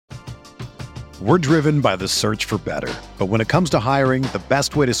We're driven by the search for better. But when it comes to hiring, the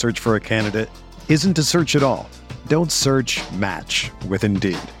best way to search for a candidate isn't to search at all. Don't search, match with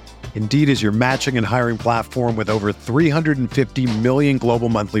Indeed. Indeed is your matching and hiring platform with over 350 million global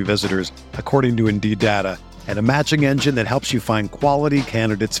monthly visitors, according to Indeed data, and a matching engine that helps you find quality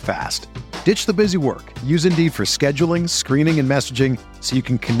candidates fast. Ditch the busy work. Use Indeed for scheduling, screening, and messaging so you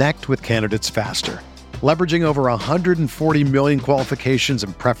can connect with candidates faster. Leveraging over 140 million qualifications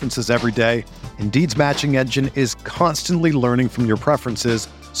and preferences every day, Indeed's matching engine is constantly learning from your preferences,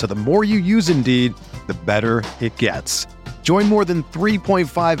 so the more you use Indeed, the better it gets. Join more than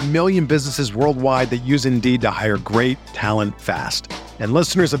 3.5 million businesses worldwide that use Indeed to hire great talent fast. And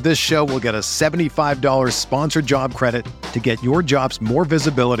listeners of this show will get a $75 sponsored job credit to get your jobs more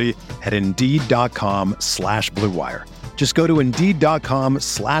visibility at Indeed.com/Blue Wire. Just go to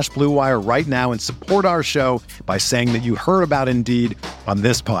Indeed.com/Blue Wire right now and support our show by saying that you heard about Indeed on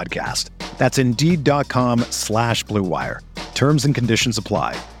this podcast. That's Indeed.com/Blue Wire. Terms and conditions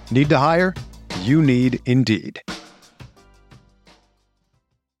apply. Need to hire? You need Indeed.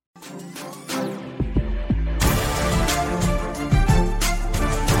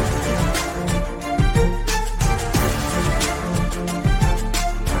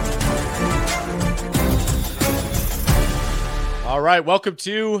 All right, welcome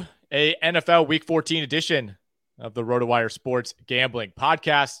to a NFL Week 14 edition of the RotoWire Sports Gambling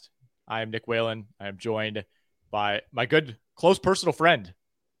Podcast. I am Nick Whalen. I am joined by my good, close personal friend,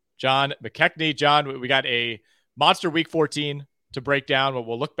 John McKechnie. John, we got a monster Week 14 to break down, but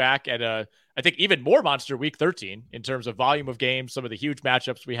we'll look back at I think, even more monster Week 13 in terms of volume of games, some of the huge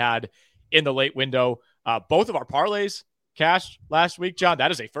matchups we had in the late window. Both of our parlays cashed last week, John.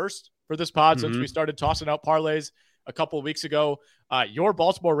 That is a first for this pod since we started tossing out parlays a couple of weeks ago. Your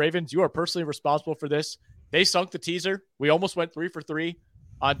Baltimore Ravens, you are personally responsible for this. They sunk the teaser. We almost went 3 for 3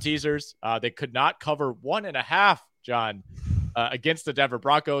 on teasers. They could not cover 1.5, John, against the Denver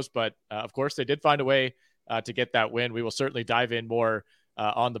Broncos, but of course they did find a way to get that win. We will certainly dive in more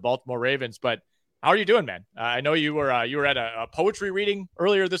on the Baltimore Ravens, but how are you doing, man? I know you were at a poetry reading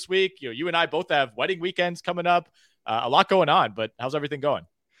earlier this week. You and I both have wedding weekends coming up, a lot going on, but how's everything going?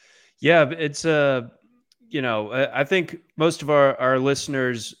 Yeah, it's I think most of our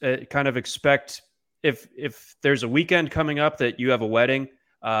listeners kind of expect if there's a weekend coming up that you have a wedding,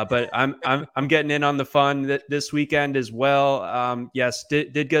 but I'm getting in on the fun this weekend as well. Yes,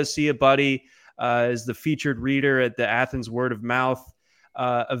 did go see a buddy as the featured reader at the Athens Word of Mouth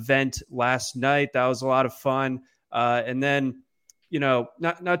event last night. That was a lot of fun. And then,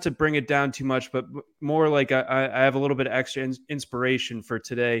 not to bring it down too much, but more like I have a little bit of extra inspiration for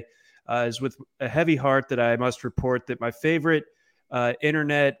today. Is with a heavy heart that I must report that my favorite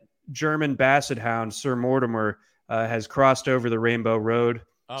internet German basset hound, Sir Mortimer, has crossed over the Rainbow Road,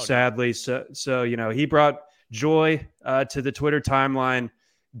 sadly. No. So he brought joy to the Twitter timeline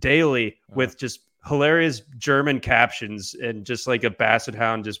daily with just hilarious German captions and just like a basset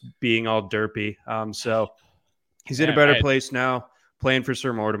hound just being all derpy. So he's in a better place now, playing for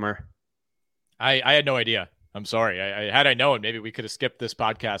Sir Mortimer. I had no idea. I'm sorry. Had I known, maybe we could have skipped this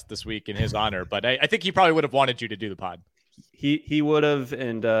podcast this week in his honor, but I think he probably would have wanted you to do the pod. He would have,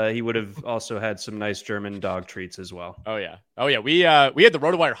 and he would have also had some nice German dog treats as well. Oh yeah. We had the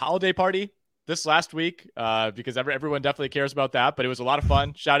RotoWire holiday party this last week because everyone definitely cares about that, but it was a lot of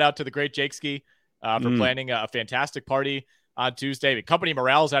fun. Shout out to the great Jake Ski for planning a fantastic party on Tuesday. Company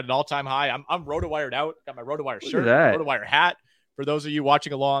morale is at an all-time high. I'm RotoWired out. Got my RotoWire shirt, RotoWire hat for those of you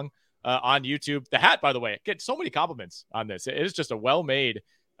watching along on YouTube. The hat, by the way, get so many compliments on this. It is just a well-made,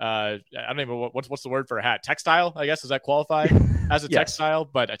 I don't even know what's the word for a hat. Textile, I guess. Does that qualify as a textile?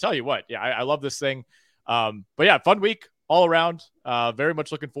 But I tell you what, yeah, I love this thing. But yeah, fun week all around. Very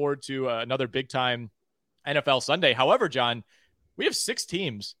much looking forward to another big time NFL Sunday. However, John, we have 6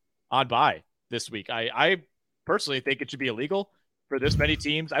 teams on bye this week. I personally think it should be illegal for this many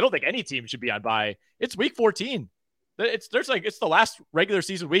teams. I don't think any team should be on bye. It's week 14. It's the last regular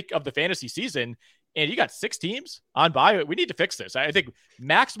season week of the fantasy season, and you got 6 teams on bye. We need to fix this. I think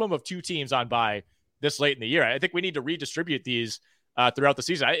maximum of 2 teams on bye this late in the year. I think we need to redistribute these throughout the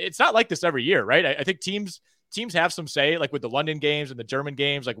season. It's not like this every year, right? I think teams have some say, like with the London games and the German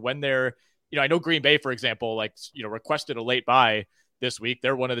games, like when they're, I know Green Bay, for example, requested a late bye this week.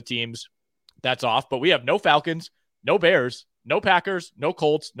 They're one of the teams that's off, but we have no Falcons, no Bears, no Packers, no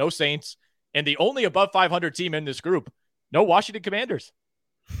Colts, no Saints, and the only above 500 team in this group, no Washington Commanders.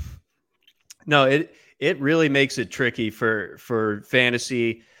 No, it really makes it tricky for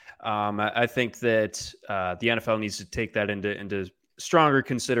fantasy. I think that the NFL needs to take that into stronger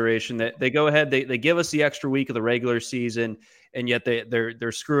consideration. That they go ahead, they give us the extra week of the regular season, and yet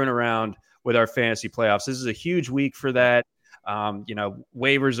they're screwing around with our fantasy playoffs. This is a huge week for that.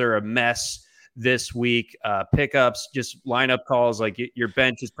 Waivers are a mess this week. Pickups, just lineup calls, like your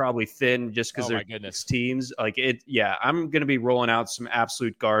bench is probably thin just because there's teams like it. Yeah, I'm going to be rolling out some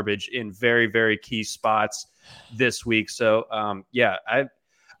absolute garbage in very, very key spots this week. So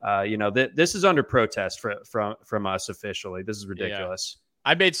this is under protest from us officially. This is ridiculous. Yeah.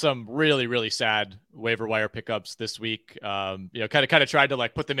 I made some really, really sad waiver wire pickups this week. Kind of tried to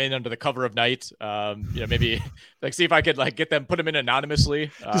like put them in under the cover of night. Maybe like see if I could like get them, put them in anonymously.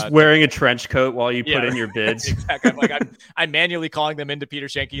 Just wearing a trench coat while you put in your bids. Exactly. I'm manually calling them into Peter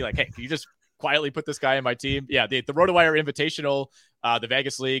Schenke. Like, hey, can you just quietly put this guy in my team? Yeah. The RotoWire Invitational, the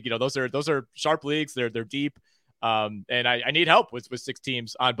Vegas League, those are sharp leagues. They're deep. And I need help with 6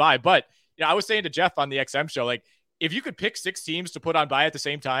 teams on bye. But I was saying to Jeff on the XM show, like, if you could pick 6 teams to put on bye at the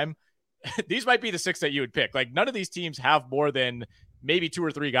same time, these might be the 6 that you would pick. Like, none of these teams have more than maybe 2 or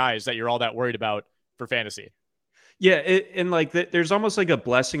 3 guys that you're all that worried about for fantasy. Yeah, there's almost like a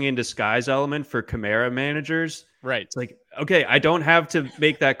blessing in disguise element for Kamara managers. Right. It's like, okay, I don't have to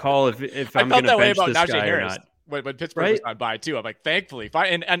make that call if I'm going to bench this Najee guy Harris or not. When Pittsburgh was on bye too, I'm like, thankfully.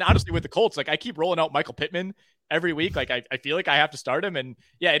 And honestly, with the Colts, like I keep rolling out Michael Pittman every week. Like I feel like I have to start him, and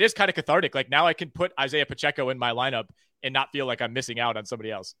yeah, it is kind of cathartic. Like now I can put Isaiah Pacheco in my lineup and not feel like I'm missing out on somebody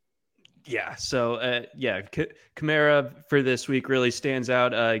else. Yeah. So Kamara for this week really stands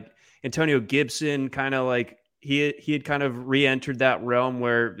out. Antonio Gibson, kind of like he had kind of re-entered that realm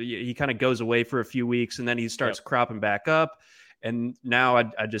where he kind of goes away for a few weeks and then he starts cropping back up. And now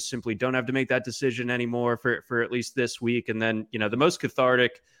I just simply don't have to make that decision anymore for at least this week. And then, the most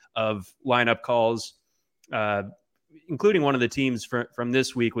cathartic of lineup calls, including one of the teams from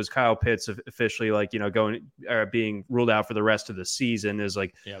this week, was Kyle Pitts officially being ruled out for the rest of the season. Is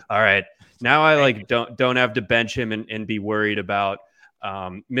like, all right, now I don't have to bench him and be worried about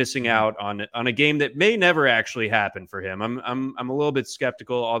missing out on a game that may never actually happen for him. I'm a little bit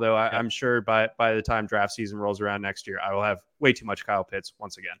skeptical, although I'm sure by the time draft season rolls around next year, I will have way too much Kyle Pitts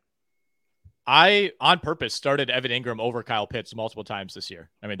once again. I, on purpose, started Evan Ingram over Kyle Pitts multiple times this year.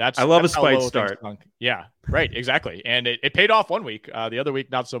 I mean, I love a spite start. Yeah, right. Exactly. And it paid off one week, the other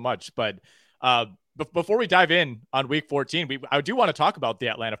week, not so much. But before we dive in on week 14, I do want to talk about the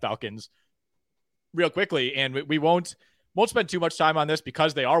Atlanta Falcons real quickly. And we won't spend too much time on this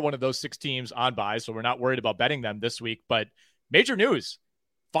because they are one of those 6 teams on bye. So we're not worried about betting them this week, but major news.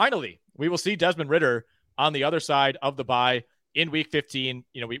 Finally, we will see Desmond Ridder on the other side of the bye in week 15.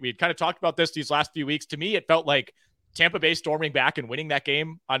 We had kind of talked about this these last few weeks. To me, it felt like Tampa Bay storming back and winning that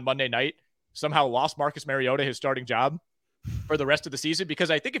game on Monday night somehow lost Marcus Mariota his starting job for the rest of the season. Because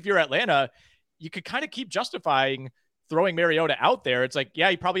I think if you're Atlanta, you could kind of keep justifying throwing Mariota out there. It's like, yeah,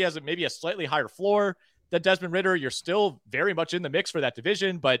 he probably has maybe a slightly higher floor than Desmond Ridder. You're still very much in the mix for that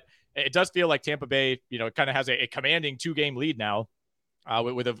division, but it does feel like Tampa Bay, kind of has a commanding 2-game lead now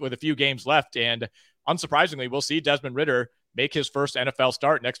with a few games left. And unsurprisingly, we'll see Desmond Ridder make his first NFL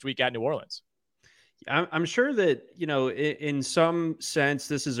start next week at New Orleans. I'm sure that, in some sense,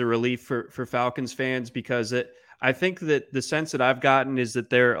 this is a relief for Falcons fans, because I think that the sense that I've gotten is that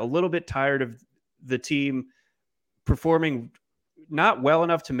they're a little bit tired of the team performing not well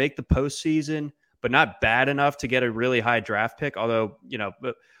enough to make the postseason, but not bad enough to get a really high draft pick. Although,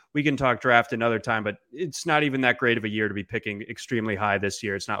 we can talk draft another time, but it's not even that great of a year to be picking extremely high this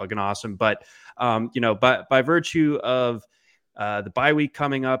year. It's not looking awesome, but by virtue of the bye week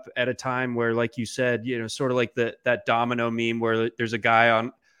coming up at a time where, like you said, sort of like that domino meme where there's a guy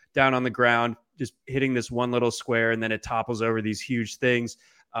down on the ground just hitting this one little square and then it topples over these huge things.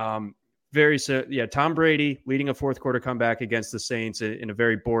 Tom Brady leading a fourth quarter comeback against the Saints in a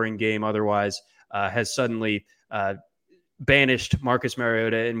very boring game otherwise has suddenly banished Marcus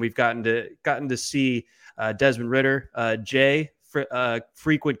Mariota, and we've gotten to see Desmond Ridder,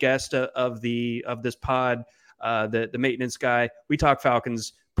 frequent guest of this pod, the maintenance guy. We talk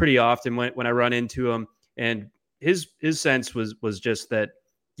Falcons pretty often when I run into him, and his sense was just that,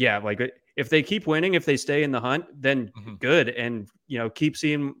 if they keep winning, if they stay in the hunt, then good, and keep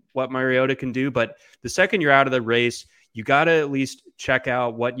seeing what Mariota can do. But the second you're out of the race, you got to at least check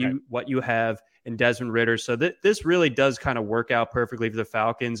out what you have in Desmond Ridder. So this really does kind of work out perfectly for the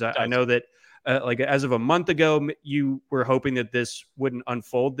Falcons. I know that as of a month ago, you were hoping that this wouldn't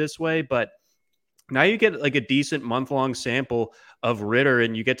unfold this way, but now you get like a decent month-long sample of Ridder,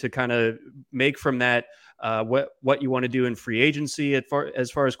 and you get to kind of make from that what you want to do in free agency as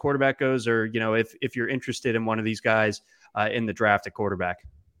far as quarterback goes, or if you're interested in one of these guys in the draft at quarterback.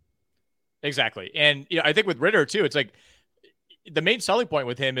 Exactly. And I think with Ridder too, it's like the main selling point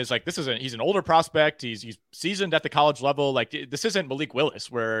with him is like, he's an older prospect. He's seasoned at the college level. Like, this isn't Malik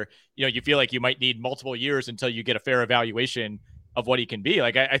Willis where, you feel like you might need multiple years until you get a fair evaluation of what he can be.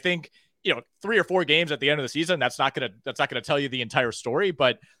 Like, I think, 3 or 4 games at the end of the season, that's not going to tell you the entire story,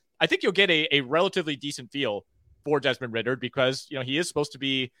 but I think you'll get a relatively decent feel for Desmond Ridder because, he is supposed to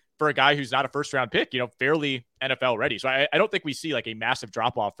be, for a guy who's not a first round pick, fairly NFL ready. So I don't think we see like a massive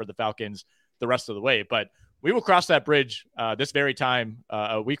drop off for the Falcons the rest of the way, but we will cross that bridge this very time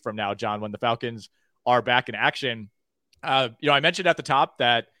a week from now, John, when the Falcons are back in action. I mentioned at the top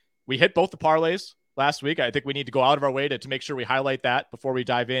that we hit both the parlays last week. I think we need to go out of our way to make sure we highlight that before we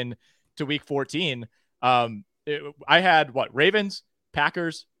dive in to week 14. I had Ravens,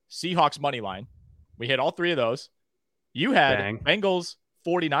 Packers, Seahawks money line. We hit all 3 of those. You had Bengals,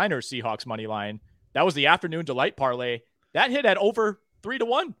 49ers, Seahawks money line. That was the afternoon delight parlay. That hit at over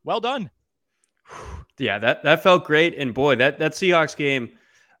 3-1. Well done. Yeah, that felt great. And boy, that Seahawks game,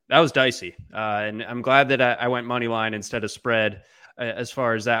 that was dicey. And I'm glad that I went money line instead of spread as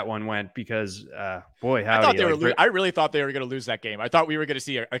far as that one went, because boy, howdy. I really thought they were going to lose that game. I thought we were going to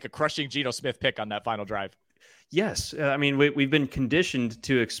see a crushing Geno Smith pick on that final drive. Yes. I mean, we've been conditioned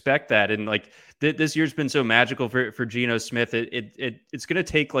to expect that. And like this year's been so magical for Geno Smith. It's going to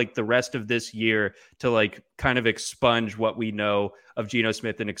take like the rest of this year to like kind of expunge what we know of Geno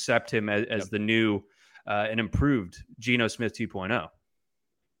Smith and accept him as the new and improved Geno Smith 2.0.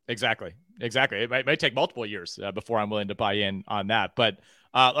 Exactly. It might take multiple years before I'm willing to buy in on that. But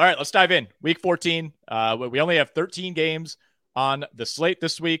all right, let's dive in. Week 14. We only have 13 games on the slate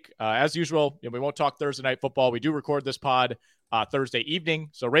this week. As usual, we won't talk Thursday night football. We do record this pod Thursday evening.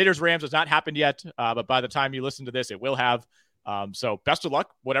 So Raiders-Rams has not happened yet, but by the time you listen to this, it will have. So best of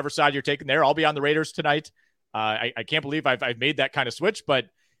luck, whatever side you're taking there. I'll be on the Raiders tonight. I can't believe I've made that kind of switch, but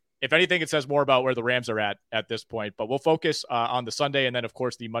if anything, it says more about where the Rams are at this point. But we'll focus on the Sunday and then, of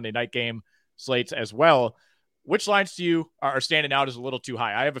course, the Monday night game slates as well. Which lines to you are standing out as a little too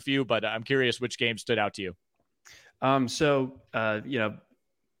high? I have a few, but I'm curious which game stood out to you.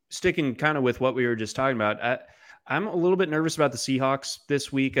 Sticking kind of with what we were just talking about, I'm a little bit nervous about the Seahawks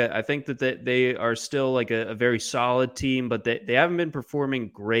this week. I think that they are still like a very solid team, but they haven't been performing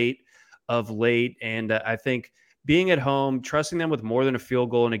great of late. And I think being at home, trusting them with more than a field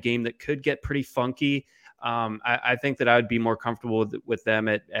goal in a game that could get pretty funky, I think that I would be more comfortable with them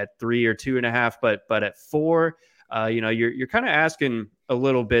at 3 or 2.5, but at 4, you're kind of asking a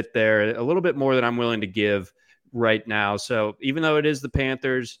little bit there, a little bit more than I'm willing to give right now. So even though it is the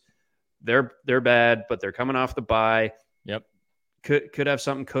Panthers, they're bad, but they're coming off the bye. Yep. Could have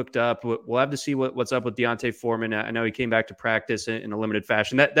something cooked up. We'll have to see what's up with Deontay Foreman. I know he came back to practice in a limited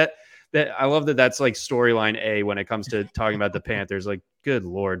fashion. That I love that's like storyline A when it comes to talking about the Panthers. Like, good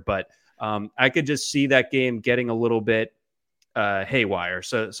Lord. But I could just see that game getting a little bit haywire.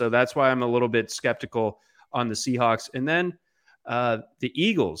 So that's why I'm a little bit skeptical on the Seahawks. And then the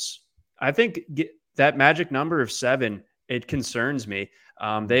Eagles, I think that magic number of 7, it concerns me.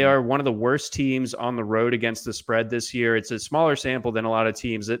 They are one of the worst teams on the road against the spread this year. It's a smaller sample than a lot of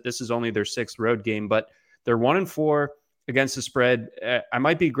teams. This is only their 6th road game, but they're 1-4 against the spread. I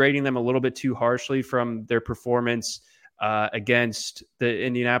might be grading them a little bit too harshly from their performance against the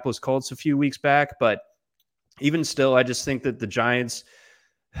Indianapolis Colts a few weeks back. But even still, I just think that the Giants,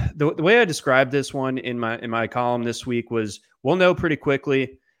 the way I described this one in my column this week was, we'll know pretty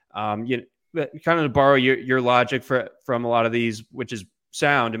quickly. Kind of to borrow your logic from a lot of these, which is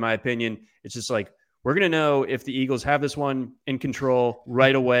sound in my opinion. It's just like, we're going to know if the Eagles have this one in control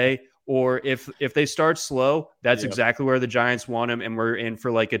right away, or if they start slow, that's exactly where the Giants want them, and we're in for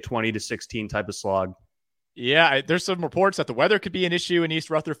like a 20-16 type of slog. Yeah, there's some reports that the weather could be an issue in East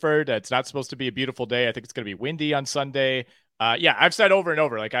Rutherford. It's not supposed to be a beautiful day. I think it's going to be windy on Sunday. I've said over and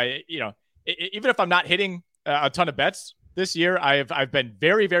over, like even if I'm not hitting a ton of bets this year, I've been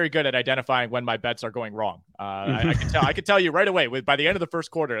very, very good at identifying when my bets are going wrong. I can tell you right away by the end of the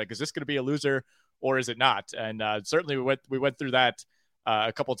first quarter, like, is this going to be a loser or is it not? And certainly we went through that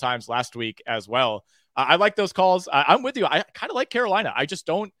a couple of times last week as well. I like those calls. I'm with you. I kind of like Carolina. I just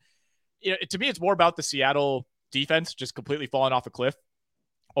don't. To me, it's more about the Seattle defense just completely falling off a cliff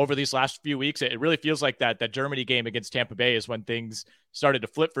over these last few weeks. It really feels like that Germany game against Tampa Bay is when things started to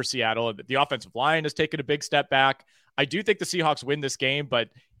flip for Seattle. The offensive line has taken a big step back. I do think the Seahawks win this game, but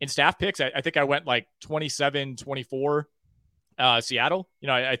in staff picks, I think I went like 27-24 Seattle.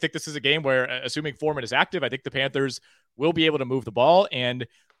 I think this is a game where, assuming Foreman is active, I think the Panthers will be able to move the ball. And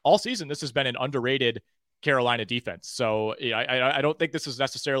all season, this has been an underrated Carolina defense. So I don't think this is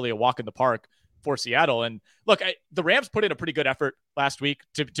necessarily a walk in the park for Seattle. And look, the Rams put in a pretty good effort last week.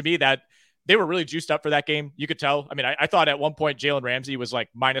 To me, that they were really juiced up for that game. You could tell. I mean, I thought at one point Jalen Ramsey was like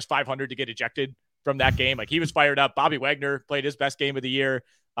minus 500 to get ejected from that game. Like he was fired up. Bobby Wagner played his best game of the year.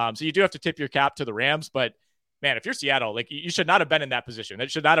 So you do have to tip your cap to the Rams, but man, if you're Seattle, like you should not have been in that position. It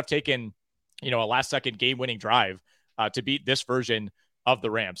should not have taken, a last second game winning drive to beat this version of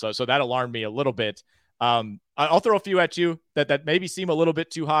the Rams. So that alarmed me a little bit. I'll throw a few at you that maybe seem a little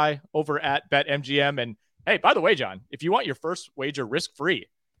bit too high over at BetMGM. And hey, by the way, John, if you want your first wager risk-free,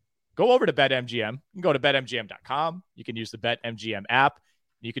 go over to BetMGM. You can go to BetMGM.com. You can use the BetMGM app.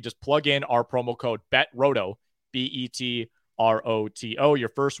 You can just plug in our promo code BETROTO, BETROTO. Your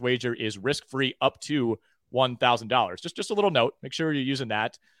first wager is risk-free up to $1,000. Just a little note. Make sure you're using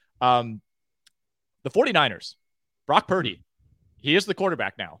that. The 49ers, Brock Purdy, he is the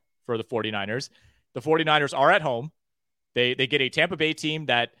quarterback now for the 49ers. The 49ers are at home. They get a Tampa Bay team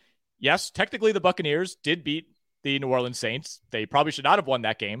that, yes, technically the Buccaneers did beat the New Orleans Saints. They probably should not have won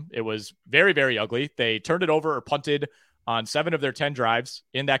that game. It was very, very ugly. They turned it over or punted on 7 of their 10 drives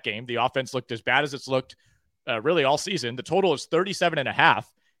in that game. The offense looked as bad as it's looked really all season. The total is 37.5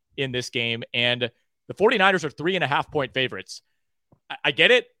 in this game, and the 49ers are 3.5-point favorites. I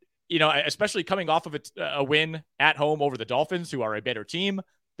get it, especially coming off of a win at home over the Dolphins, who are a better team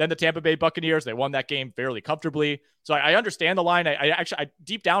than the Tampa Bay Buccaneers. They won that game fairly comfortably. So I understand the line. I actually,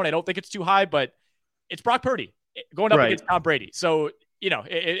 deep down, I don't think it's too high, but it's Brock Purdy going up against Tom Brady. So,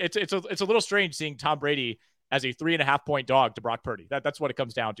 it's a little strange seeing Tom Brady as a 3.5-point dog to Brock Purdy. That's what it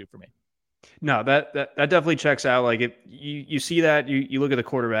comes down to for me. No, that definitely checks out. Like if you see that, you look at the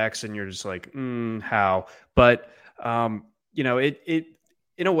quarterbacks and you're just like, how? But it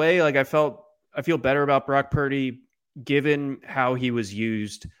in a way, like I feel better about Brock Purdy given how he was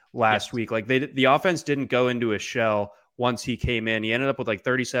used last week. Like the offense didn't go into a shell once he came in. He ended up with like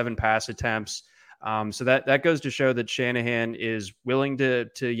 37 pass attempts. So that goes to show that Shanahan is willing to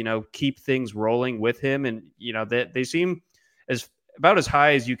keep things rolling with him. And, they seem about as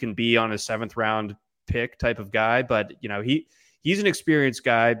high as you can be on a 7th round pick type of guy. But, he's an experienced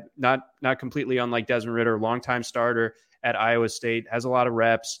guy, not completely unlike Desmond Ridder, longtime starter at Iowa State, has a lot of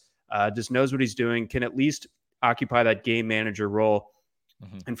reps, just knows what he's doing, can at least occupy that game manager role.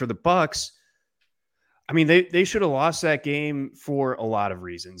 Mm-hmm. And for the Bucs, I mean, they should have lost that game for a lot of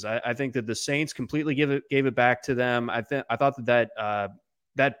reasons. I think that the Saints completely gave it back to them. I thought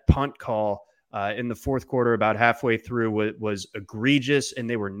that punt call in the fourth quarter, about halfway through, was egregious, and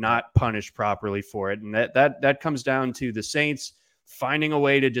they were not punished properly for it. And that comes down to the Saints finding a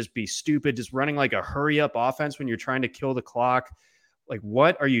way to just be stupid, just running like a hurry up offense when you're trying to kill the clock. Like,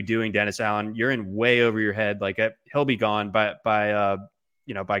 what are you doing, Dennis Allen? You're in way over your head. Like, he'll be gone by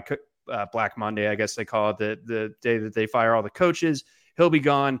Black Monday, I guess they call it, the day that they fire all the coaches. He'll be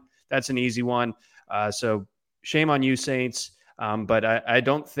gone. That's an easy one. So shame on you, Saints. But I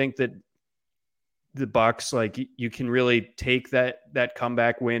don't think that the Bucs, like, you can really take that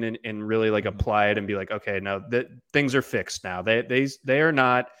comeback win and really like apply it and be like, okay, no, things are fixed now. They are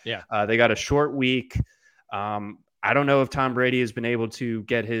not. Yeah. They got a short week. I don't know if Tom Brady has been able to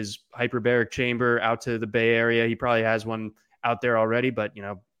get his hyperbaric chamber out to the Bay Area. He probably has one out there already, but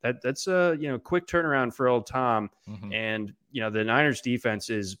that's a quick turnaround for old Tom. Mm-hmm. And the Niners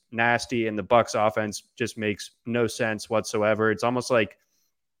defense is nasty, and the Bucs offense just makes no sense whatsoever. It's almost like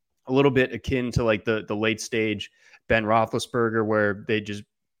a little bit akin to like the late stage Ben Roethlisberger, where they just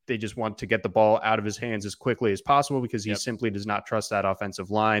want to get the ball out of his hands as quickly as possible because he simply does not trust that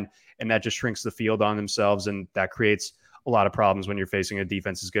offensive line, and that just shrinks the field on themselves, and that creates a lot of problems when you're facing a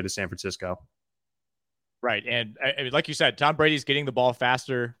defense as good as San Francisco. Right. And like you said, Tom Brady's getting the ball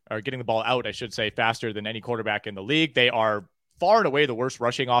out, I should say, faster than any quarterback in the league. They are far and away the worst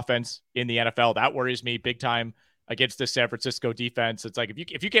rushing offense in the NFL. That worries me big time against this San Francisco defense. It's like,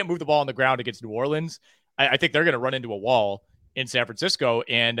 if you can't move the ball on the ground against New Orleans, I think they're going to run into a wall in San Francisco.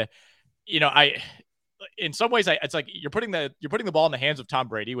 And, in some ways, it's like you're putting the ball in the hands of Tom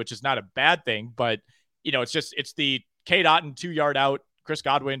Brady, which is not a bad thing, but it's the Cade Otton 2-yard out, Chris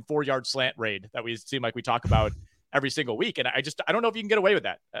Godwin 4-yard slant raid that we seem like we talk about every single week. And I don't know if you can get away with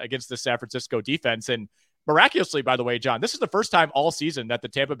that against the San Francisco defense. And miraculously, by the way, John, this is the first time all season that the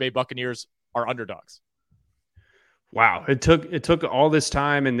Tampa Bay Buccaneers are underdogs. Wow. It took all this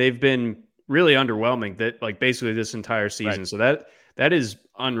time, and they've been really underwhelming that like basically this entire season. Right. So that is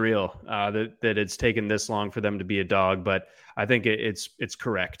unreal that it's taken this long for them to be a dog, but I think it's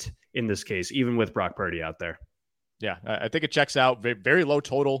correct in this case, even with Brock Purdy out there. Yeah, I think it checks out. Very, very low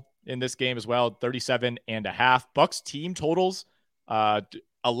total in this game as well, 37.5. Bucs team totals,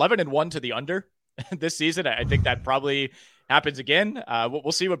 11-1 to the under this season. I think that probably happens again.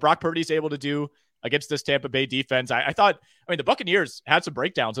 We'll see what Brock Purdy's able to do against this Tampa Bay defense. I thought, the Buccaneers had some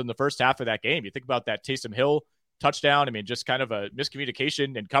breakdowns in the first half of that game. You think about that Taysom Hill touchdown. Just kind of a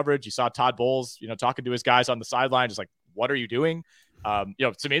miscommunication in coverage. You saw Todd Bowles, talking to his guys on the sideline, just like, what are you doing?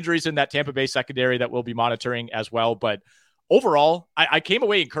 Some injuries in that Tampa Bay secondary that we'll be monitoring as well. But overall, I came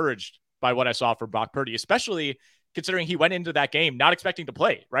away encouraged by what I saw from Brock Purdy, especially considering he went into that game not expecting to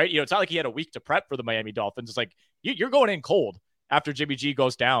play, right? It's not like he had a week to prep for the Miami Dolphins. It's like you're going in cold after Jimmy G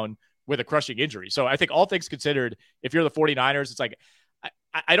goes down with a crushing injury. So I think all things considered, if you're the 49ers, it's like,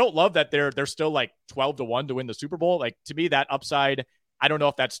 I don't love that they're still like 12-1 to win the Super Bowl. Like, to me, that upside, I don't know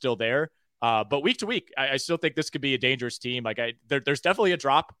if that's still there. But week to week, I still think this could be a dangerous team. Like, there's definitely a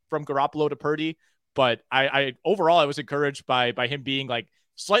drop from Garoppolo to Purdy, but I overall, I was encouraged by him being like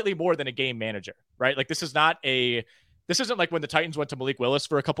slightly more than a game manager, right? Like, this isn't like when the Titans went to Malik Willis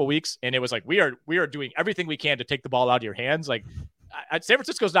for a couple weeks and it was like, we are doing everything we can to take the ball out of your hands. Like, San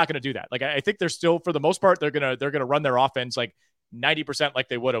Francisco's not going to do that. Like, I think they're still, for the most part, they're going to run their offense like 90% like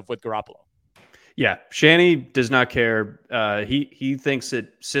they would have with Garoppolo. Yeah. Shanny does not care. He thinks that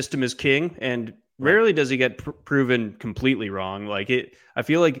system is king, and rarely does he get proven completely wrong. I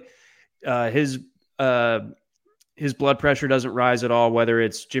feel like his blood pressure doesn't rise at all, whether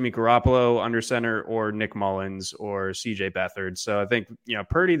it's Jimmy Garoppolo under center or Nick Mullins or CJ Beathard. So I think,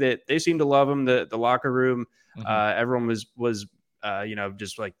 Purdy, that they seem to love him. The locker room, everyone was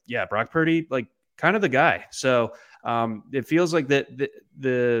just like, yeah, Brock Purdy, like kind of the guy. So it feels like that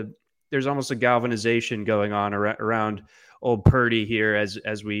there's almost a galvanization going on around old Purdy here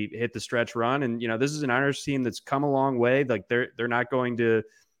as we hit the stretch run. And, this is an Niners team that's come a long way. Like, they're not going to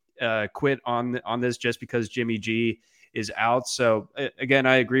quit on this just because Jimmy G is out. So again,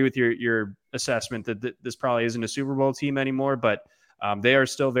 I agree with your assessment that this probably isn't a Super Bowl team anymore, but they are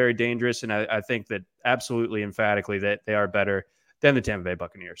still very dangerous. And I think that absolutely emphatically that they are better than the Tampa Bay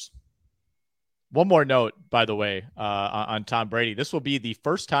Buccaneers. One more note, by the way, on Tom Brady. This will be the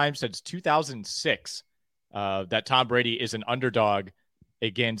first time since 2006 that Tom Brady is an underdog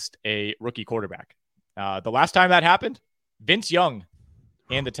against a rookie quarterback. The last time that happened, Vince Young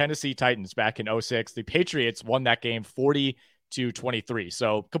and the Tennessee Titans back in 2006. The Patriots won that game 40-23.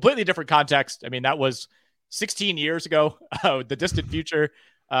 So completely different context. That was 16 years ago. The distant future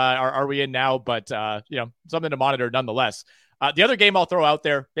are we in now? But, something to monitor nonetheless. The other game I'll throw out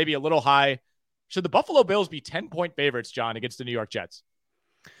there, maybe a little high. Should the Buffalo Bills be 10-point favorites, John, against the New York Jets?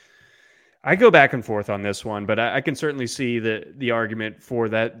 I go back and forth on this one, but I can certainly see the argument for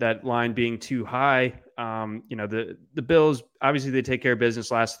that line being too high. The Bills, obviously they take care of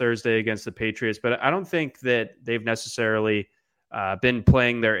business last Thursday against the Patriots, but I don't think that they've necessarily been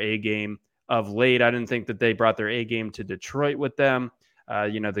playing their A game of late. I didn't think that they brought their A game to Detroit with them.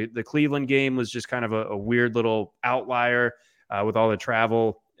 The Cleveland game was just kind of a weird little outlier with all the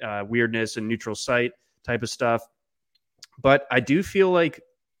travel weirdness and neutral site type of stuff. But I do feel like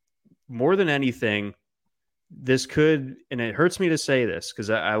more than anything, this could, and it hurts me to say this because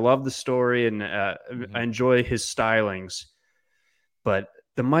I love the story and I enjoy his stylings, but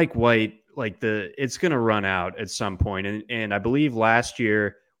the Mike White, it's going to run out at some point. And I believe last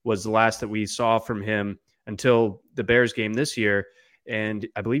year was the last that we saw from him until the Bears game this year. And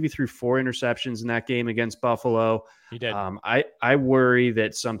I believe he threw 4 interceptions in that game against Buffalo. He did. I worry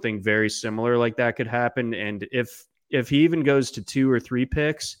that something very similar like that could happen. And if he even goes to 2 or 3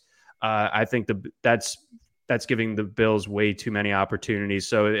 picks, I think that's giving the Bills way too many opportunities.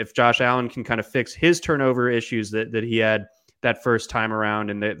 So if Josh Allen can kind of fix his turnover issues that he had that first time around,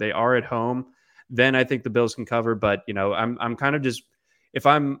 and they are at home, then I think the Bills can cover. But I'm kind of just, if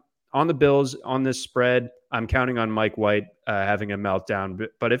I'm on the Bills on this spread, I'm counting on Mike White having a meltdown.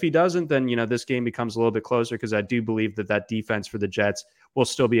 But if he doesn't, then, this game becomes a little bit closer because I do believe that defense for the Jets will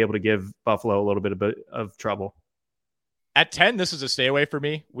still be able to give Buffalo a little bit of trouble. At 10, this is a stay away for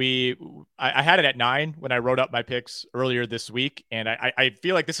me. I had it at 9 when I wrote up my picks earlier this week, and I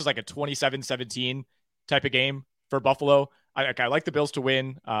feel like this is like a 27-17 type of game for Buffalo. I like the Bills to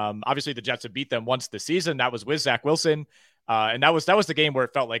win. Obviously, the Jets have beat them once this season. That was with Zach Wilson. And that was the game where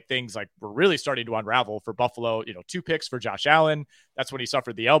it felt like things were really starting to unravel for Buffalo. 2 picks for Josh Allen. That's when he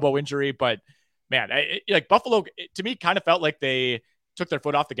suffered the elbow injury. But man, Buffalo to me kind of felt like they took their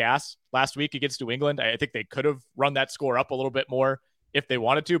foot off the gas last week against New England. I think they could have run that score up a little bit more if they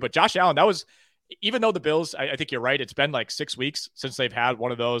wanted to. But Josh Allen, that was, even though the Bills, I think you're right, it's been 6 weeks since they've had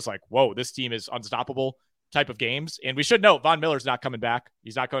one of those whoa, this team is unstoppable type of games. And we should note Von Miller's not coming back.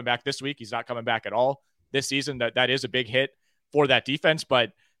 He's not coming back this week. He's not coming back at all this season. That is a big hit for that defense.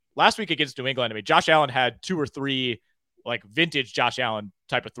 But last week against New England, Josh Allen had 2 or 3 vintage Josh Allen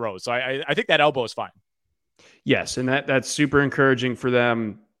type of throws. So I think that elbow is fine. Yes, and that's super encouraging for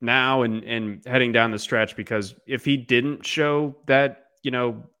them. now and heading down the stretch, because if he didn't show that,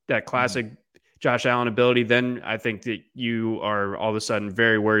 that classic Josh Allen ability, then I think that you are all of a sudden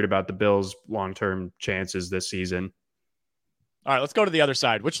very worried about the Bills' long-term chances this season. All right, let's go to the other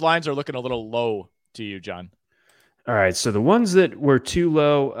side. Which lines are looking a little low to you, John? All right, so the ones that were too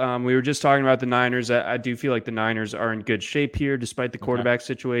low, we were just talking about the Niners. I do feel like the Niners are in good shape here, despite the quarterback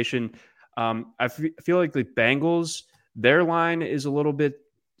situation. I feel like the Bengals, their line is a little bit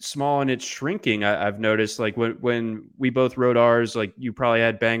small and it's shrinking. I've noticed, like when we both wrote ours, like you probably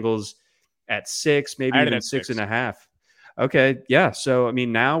had Bengals at 6, maybe even 6.5. Okay, yeah. So I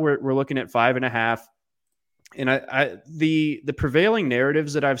mean, now we're looking at 5.5. And the prevailing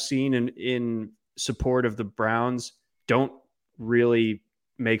narratives that I've seen in support of the Browns don't really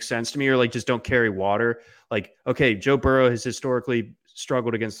make sense to me, or like just don't carry water. Like, okay, Joe Burrow has historically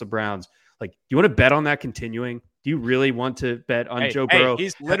struggled against the Browns. Like, do you want to bet on that continuing? Do you really want to bet on Joe Burrow?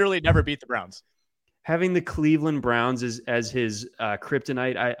 He's literally never beat the Browns. Having the Cleveland Browns as his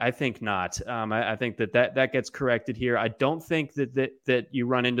kryptonite, I think not. I think that gets corrected here. I don't think that you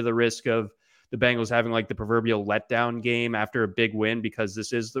run into the risk of the Bengals having like the proverbial letdown game after a big win, because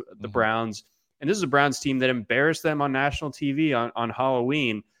this is the Browns. And this is a Browns team that embarrassed them on national TV on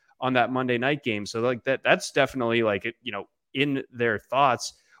Halloween on that Monday night game. So like that's definitely like, in their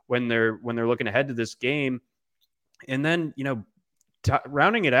thoughts when they're looking ahead to this game. And then,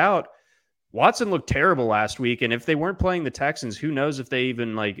 rounding it out, Watson looked terrible last week. And if they weren't playing the Texans, who knows if they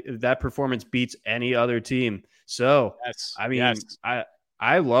even if that performance beats any other team. So, yes, I mean,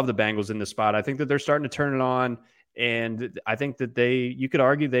 I love the Bengals in this spot. I think that they're starting to turn it on. And I think that you could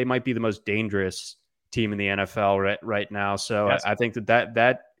argue they might be the most dangerous team in the NFL right now. So yes. I think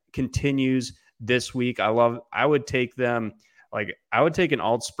that continues this week. I would take them. Like, I would take an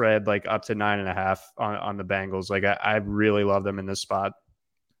alt spread like up to 9.5 on the Bengals. Like, I really love them in this spot.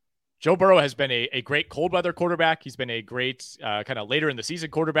 Joe Burrow has been a great cold weather quarterback. He's been a great kind of later in the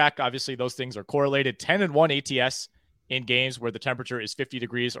season quarterback. Obviously, those things are correlated. 10-1 ATS in games where the temperature is 50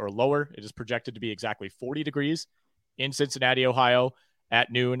 degrees or lower. It is projected to be exactly 40 degrees in Cincinnati, Ohio at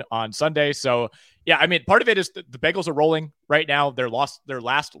noon on Sunday. So, yeah, I mean, part of it is the Bengals are rolling right now. Their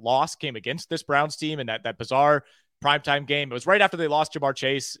last loss came against this Browns team in that bizarre primetime game. It was right after they lost Jamar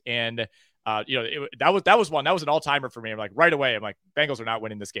Chase, and that was an all-timer for me. I'm like, right away, I'm like, Bengals are not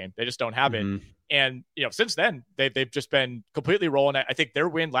winning this game. They just don't have it. And since then they've just been completely rolling. I think their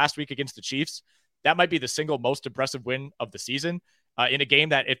win last week against the Chiefs, that might be the single most impressive win of the season, in a game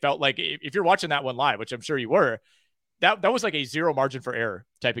that it felt like, if you're watching that one live, which I'm sure you were, that was like a zero margin for error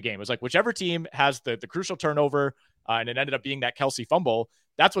type of game. It was like whichever team has the crucial turnover, and it ended up being that Kelsey fumble,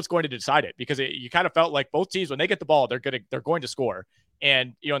 that's what's going to decide it, because you kind of felt like both teams, when they get the ball, they're going to score.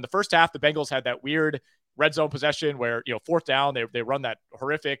 And, in the first half, the Bengals had that weird red zone possession where, fourth down, they run that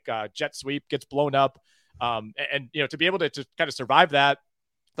horrific jet sweep, gets blown up. And to be able to kind of survive that,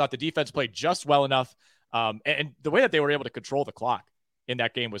 thought the defense played just well enough. And the way that they were able to control the clock in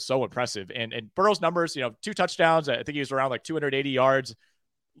that game was so impressive. And Burrow's numbers, 2 touchdowns, I think he was around like 280 yards.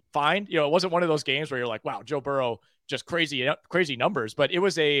 Fine. It wasn't one of those games where you're like, wow, Joe Burrow, just crazy numbers, but it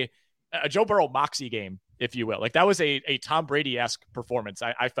was a Joe Burrow moxie game, if you will. Like, that was a Tom Brady-esque performance,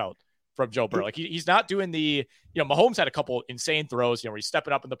 I felt, from Joe Burrow. Like, he's not doing the, Mahomes had a couple insane throws, where he's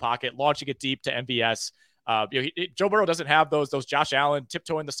stepping up in the pocket, launching it deep to MVS. Joe Burrow doesn't have those Josh Allen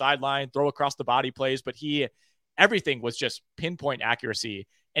tiptoeing the sideline, throw across the body plays, but everything was just pinpoint accuracy.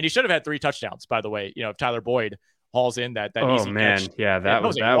 And he should have had 3 touchdowns, by the way, if Tyler Boyd hauls in that easy catch. Yeah, that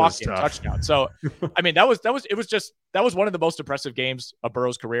was tough. Touchdown. So, I mean, that was one of the most impressive games of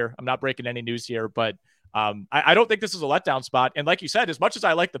Burrow's career. I'm not breaking any news here, but I don't think this is a letdown spot. And like you said, as much as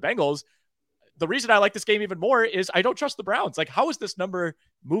I like the Bengals, the reason I like this game even more is I don't trust the Browns. Like, how is this number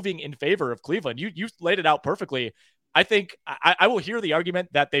moving in favor of Cleveland? You laid it out perfectly. I think I will hear the argument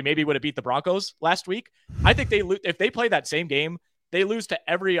that they maybe would have beat the Broncos last week. I think if they play that same game, they lose to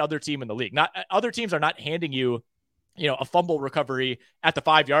every other team in the league. Not other teams are not handing you, a fumble recovery at the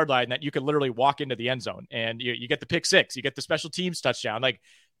 5-yard line that you can literally walk into the end zone and you get the pick 6, you get the special teams touchdown. Like,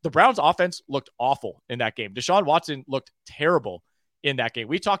 the Browns offense looked awful in that game. Deshaun Watson looked terrible in that game.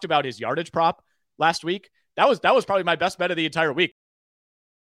 We talked about his yardage prop last week. That was probably my best bet of the entire week.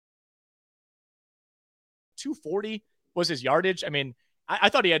 240 was his yardage. I mean, I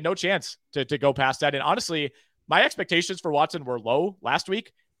thought he had no chance to go past that. And honestly, my expectations for Watson were low last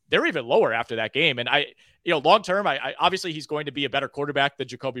week. They're even lower after that game. And long term, I obviously he's going to be a better quarterback than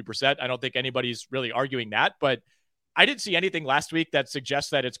Jacoby Brissett. I don't think anybody's really arguing that, but I didn't see anything last week that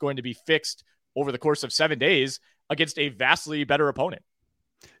suggests that it's going to be fixed over the course of 7 days against a vastly better opponent.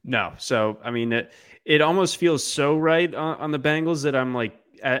 No. So, I mean, it almost feels so right on the Bengals that I'm like,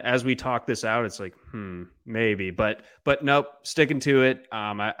 as we talk this out, it's like, maybe, but nope, sticking to it.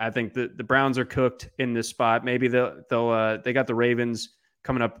 I think the Browns are cooked in this spot. Maybe they got the Ravens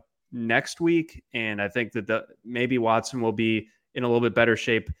coming up next week, and I think that maybe Watson will be in a little bit better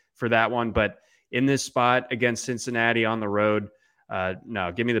shape for that one. But in this spot against Cincinnati on the road,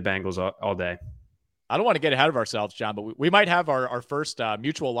 no, give me the Bengals all day. I don't want to get ahead of ourselves, John, but we might have our first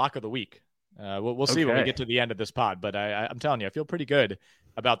mutual lock of the week. We'll see when we get to the end of this pod, but I'm telling you, I feel pretty good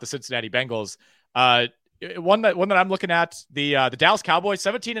about the Cincinnati Bengals. One that I'm looking at, the Dallas Cowboys,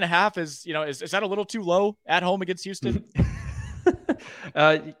 17.5 is that a little too low at home against Houston?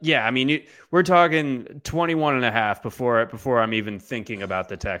 Yeah, I mean, we're talking 21.5 before I'm even thinking about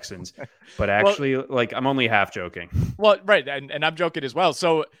the Texans, but actually, I'm only half joking. Well, right, and I'm joking as well.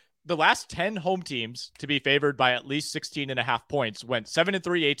 So the last 10 home teams to be favored by at least 16.5 points went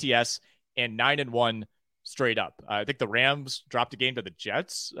 7-3 ATS and 9-1 straight up. I think the Rams dropped a game to the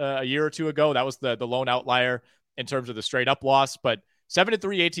Jets a year or two ago. That was the lone outlier in terms of the straight up loss, but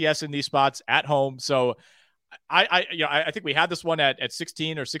 7-3 ATS in these spots at home. So I think we had this one at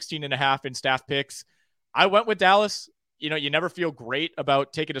 16 or 16.5 in staff picks. I went with Dallas. You never feel great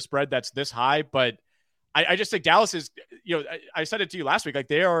about taking a spread that's this high, but I just think Dallas is, I said it to you last week, like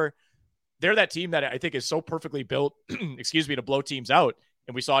they're that team that I think is so perfectly built, to blow teams out.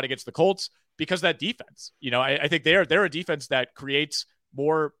 And we saw it against the Colts because of that defense. I think they're a defense that creates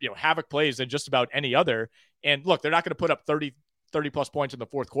more, havoc plays than just about any other. And look, they're not going to put up 30 plus points in the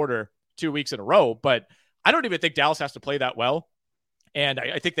fourth quarter 2 weeks in a row, but I don't even think Dallas has to play that well. And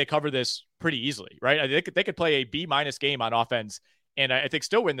I think they cover this pretty easily, right? I think they could play a B- game on offense and I think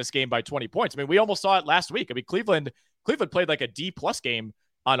still win this game by 20 points. I mean, we almost saw it last week. I mean, Cleveland played like a D+ game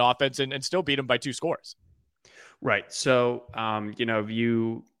on offense and still beat them by 2 scores. Right. So,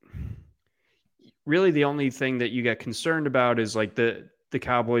 you really, the only thing that you get concerned about is like the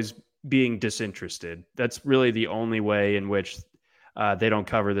Cowboys being disinterested. That's really the only way in which they don't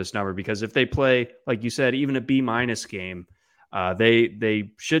cover this number, because if they play, like you said, even a B- game,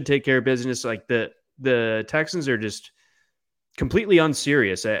 they should take care of business. Like the Texans are just completely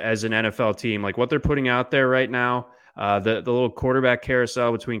unserious as an NFL team. Like what they're putting out there right now, the little quarterback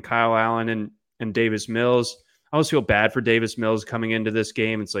carousel between Kyle Allen and Davis Mills. I almost feel bad for Davis Mills coming into this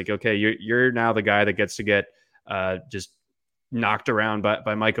game. It's like, okay, you're now the guy that gets to get just knocked around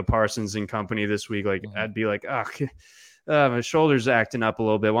by Micah Parsons and company this week. Like I'd be like, my shoulder's acting up a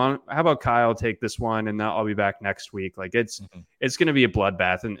little bit. Well, how about Kyle take this one and I'll be back next week? Like it's going to be a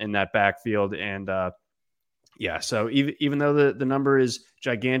bloodbath in that backfield. And so even though the number is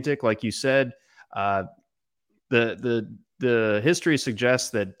gigantic, like you said, the history suggests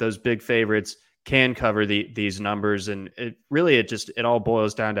that those big favorites can cover these numbers. And it all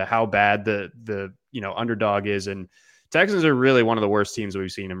boils down to how bad the underdog is. And Texans are really one of the worst teams that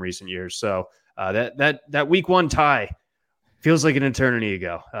we've seen in recent years. So that week 1 tie feels like an eternity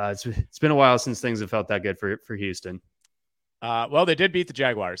ago. It's been a while since things have felt that good for Houston. Well, they did beat the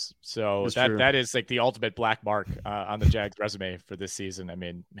Jaguars, so that is like the ultimate black mark on the Jags resume for this season. I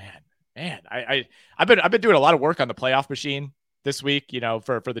mean, man, I've been doing a lot of work on the playoff machine this week.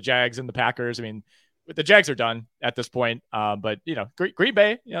 For the Jags and the Packers. I mean, the Jags are done at this point, but Green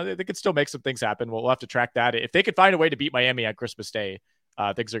Bay, they could still make some things happen. We'll have to track that. If they could find a way to beat Miami on Christmas Day,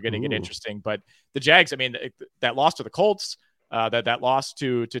 things are going to get interesting. But the Jags, I mean, that loss to the Colts. That loss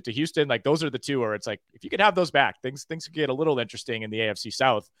to Houston, like those are the two where it's like, if you could have those back, things could get a little interesting in the AFC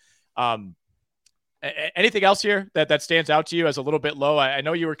South. Anything else here that stands out to you as a little bit low? I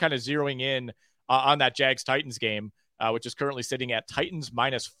know you were kind of zeroing in on that Jags Titans game, which is currently sitting at Titans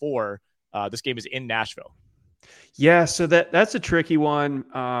 -4. This game is in Nashville. Yeah. So that's a tricky one.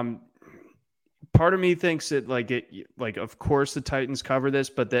 Part of me thinks that of course the Titans cover this,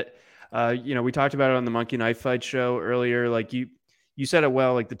 but that, we talked about it on the Monkey Knife Fight show earlier. Like you said it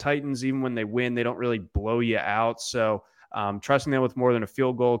well, like the Titans, even when they win, they don't really blow you out. So trusting them with more than a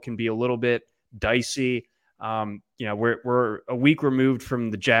field goal can be a little bit dicey. We're a week removed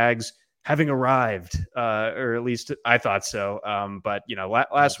from the Jags having arrived, or at least I thought so. But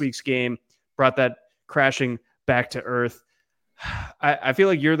last week's game brought that crashing back to earth. I feel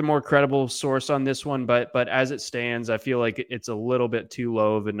like you're the more credible source on this one, but as it stands, I feel like it's a little bit too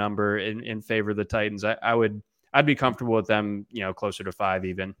low of a number in favor of the Titans. I'd be comfortable with them, closer to 5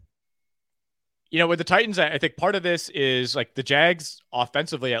 even. With the Titans, I think part of this is like the Jags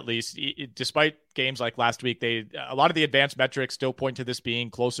offensively, at least, despite games like last week, a lot of the advanced metrics still point to this being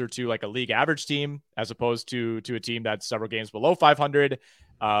closer to like a league average team as opposed to a team that's several games below 500.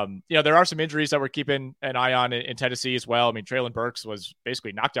 There are some injuries that we're keeping an eye on in Tennessee as well. I mean, Treylon Burks was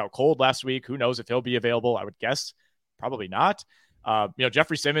basically knocked out cold last week. Who knows if he'll be available? I would guess probably not.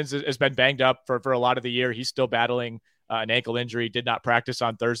 Jeffrey Simmons has been banged up for a lot of the year. He's still battling an ankle injury, did not practice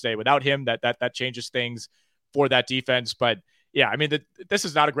on Thursday. Without him, that changes things for that defense. But yeah, I mean, this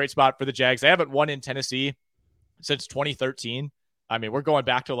is not a great spot for the Jags. They haven't won in Tennessee since 2013. I mean, we're going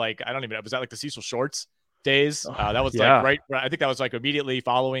back to like, I don't even know, was that like the Cecil Shorts days? That was like right. I think that was like immediately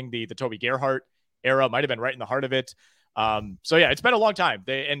following the Toby Gerhart era. Might have been right in the heart of it. So yeah, it's been a long time.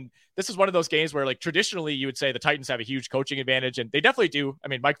 And this is one of those games where like traditionally you would say the Titans have a huge coaching advantage, and they definitely do. I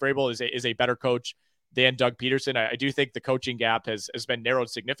mean, Mike Vrabel is a better coach than Doug Peterson. I do think the coaching gap has been narrowed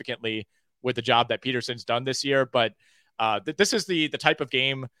significantly with the job that Peterson's done this year. But this is the type of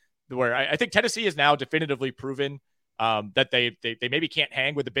game where I think Tennessee is now definitively proven that they maybe can't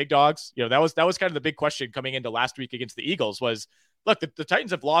hang with the big dogs. That was kind of the big question coming into last week against the Eagles was, look, the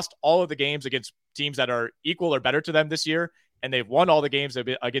Titans have lost all of the games against teams that are equal or better to them this year, and they've won all the games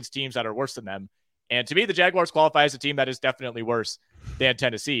against teams that are worse than them. And to me, the Jaguars qualify as a team that is definitely worse than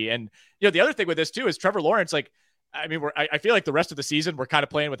Tennessee. And the other thing with this too is Trevor Lawrence. Like, I mean, I feel like the rest of the season we're kind of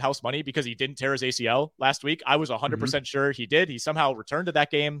playing with house money because he didn't tear his ACL last week. I was 100% sure he did. He somehow returned to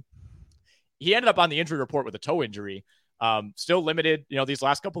that game. He ended up on the injury report with a toe injury. Still limited, these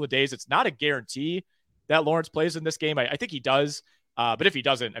last couple of days. It's not a guarantee that Lawrence plays in this game. I think he does. But if he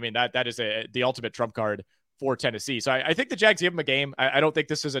doesn't, I mean, that is the ultimate trump card for Tennessee. So I think the Jags give him a game. I don't think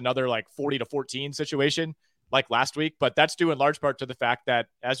this is another like 40-14 situation like last week, but that's due in large part to the fact that,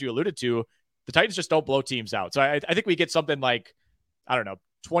 as you alluded to, the Titans just don't blow teams out. So I think we get something like, I don't know,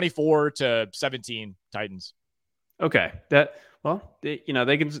 24-17 Titans. Okay. They're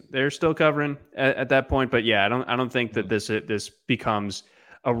still covering at that point, but yeah, I don't think that this becomes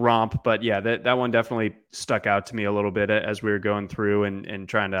a romp, but yeah, that one definitely stuck out to me a little bit as we were going through and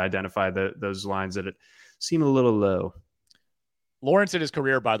trying to identify those lines that it seemed a little low. Lawrence in his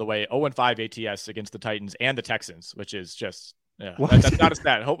career, by the way, 0-5 ATS against the Titans and the Texans, which is just, that's not a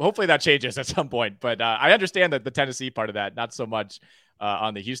stat. Hopefully that changes at some point, but I understand that the Tennessee part of that, not so much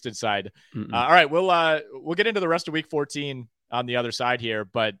on the Houston side. All right, we'll get into the rest of week 14 on the other side here,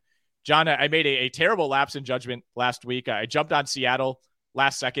 but John, I made a terrible lapse in judgment last week. I jumped on Seattle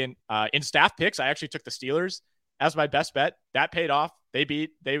last second. In staff picks, I actually took the Steelers as my best bet. That paid off. They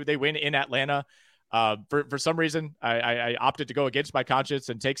win in Atlanta. For some reason, I opted to go against my conscience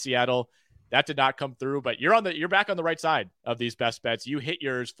and take Seattle. That did not come through, but you're back on the right side of these best bets. You hit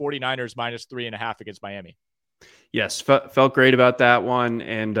yours, 49ers -3.5 against Miami. Yes. Felt great about that one.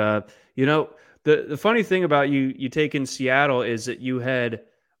 And, the funny thing about you taking Seattle is that you had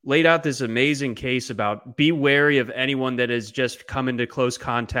laid out this amazing case about be wary of anyone that has just come into close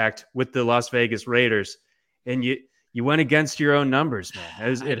contact with the Las Vegas Raiders. And you went against your own numbers,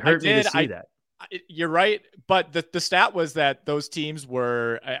 man. It hurt me to see that. You're right. But the stat was that those teams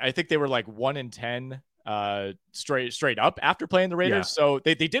were, I think they were like 1-10 straight up after playing the Raiders. Yeah. So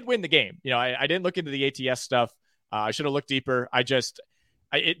they did win the game. I didn't look into the ATS stuff. I should have looked deeper.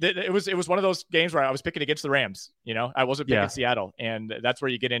 It was one of those games where I was picking against the Rams. I wasn't picking Seattle, and that's where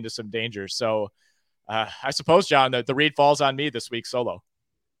you get into some danger. So I suppose, John, the read falls on me this week solo.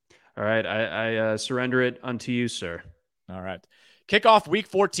 All right. I surrender it unto you, sir. All right. Kick off week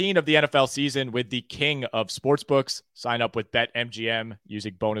 14 of the NFL season with the king of sportsbooks. Sign up with BetMGM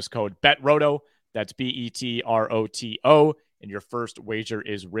using bonus code BETROTO. That's BETROTO. And your first wager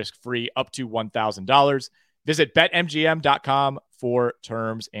is risk-free up to $1,000. Visit BetMGM.com for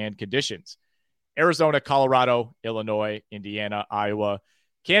terms and conditions. Arizona, Colorado, Illinois, Indiana, Iowa,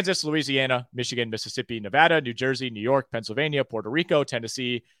 Kansas, Louisiana, Michigan, Mississippi, Nevada, New Jersey, New York, Pennsylvania, Puerto Rico,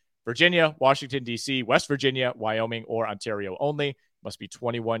 Tennessee, Virginia, Washington, D.C., West Virginia, Wyoming, or Ontario only. Must be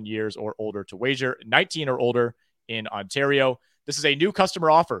 21 years or older to wager, 19 or older in Ontario. This is a new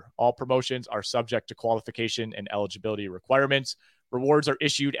customer offer. All promotions are subject to qualification and eligibility requirements. Rewards are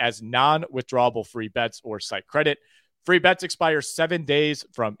issued as non-withdrawable free bets or site credit. Free bets expire 7 days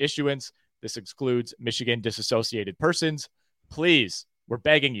from issuance. This excludes Michigan disassociated persons. Please, we're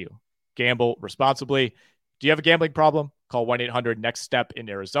begging you, gamble responsibly. Do you have a gambling problem? Call 1-800-NEXT-STEP in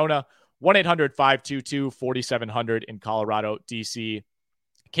Arizona, 1-800-522-4700 in Colorado, D.C.,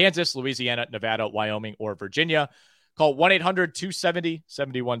 Kansas, Louisiana, Nevada, Wyoming, or Virginia. Call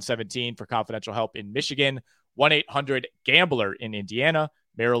 1-800-270-7117 for confidential help in Michigan, 1-800-GAMBLER in Indiana,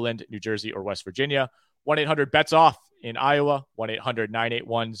 Maryland, New Jersey, or West Virginia, 1-800-BETS-OFF in Iowa,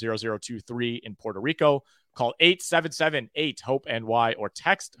 1-800-981-0023 in Puerto Rico. Call 877-8-HOPE-NY or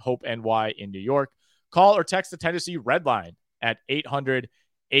text HOPE-NY in New York. Call or text the Tennessee Red Line at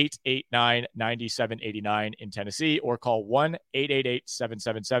 800-889-9789 in Tennessee, or call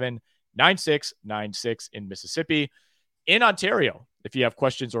 1-888-777-9696 in Mississippi. In Ontario, if you have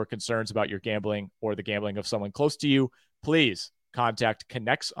questions or concerns about your gambling or the gambling of someone close to you, please contact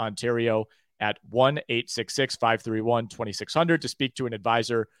Connects Ontario at 1-866-531-2600 to speak to an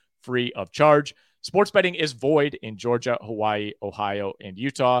advisor free of charge. Sports betting is void in Georgia, Hawaii, Ohio, and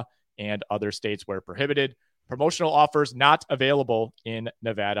Utah, and other states where prohibited. Promotional offers not available in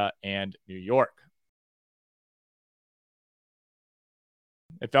Nevada and New York.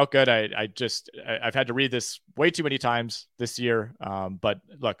 It felt good. I've had to read this way too many times this year. But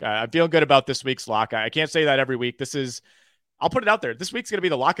look, I'm feeling good about this week's lock. I can't say that every week. I'll put it out there. This week's going to be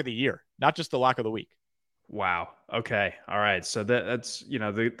the lock of the year, not just the lock of the week. Wow. Okay. All right. So that's,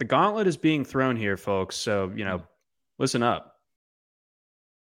 the gauntlet is being thrown here, folks. So, listen up.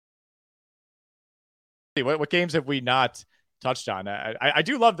 What games have we not touched on? I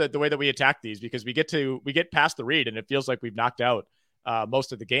do love the way that we attack these, because we get past the read and it feels like we've knocked out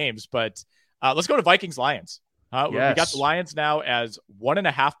most of the games. But let's go to Vikings Lions. Yes. We got the Lions now as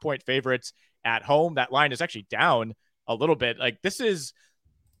 1.5-point favorites at home. That line is actually down a little bit. Like this is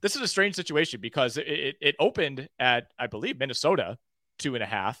a strange situation, because it opened at, I believe, Minnesota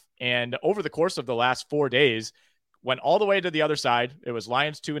 2.5, and over the course of the last 4 days went all the way to the other side. It was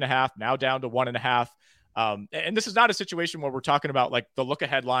Lions 2.5, now down to 1.5. And this is not a situation where we're talking about like the look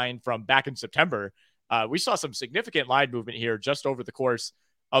ahead line from back in September. We saw some significant line movement here just over the course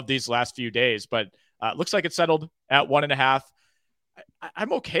of these last few days, but looks like it settled at 1.5.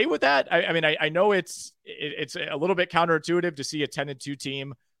 I'm okay with that. I mean, I know it's a little bit counterintuitive to see a 10-2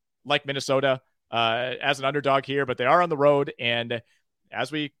 team like Minnesota as an underdog here, but they are on the road. And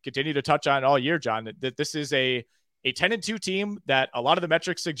as we continue to touch on all year, John, that this is a 10-2 team that a lot of the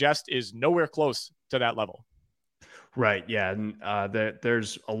metrics suggest is nowhere close to that level. Right. Yeah. And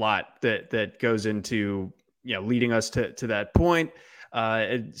there's a lot that goes into, leading us to that point.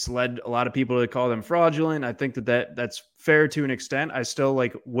 It's led a lot of people to call them fraudulent. I think that's fair to an extent. I still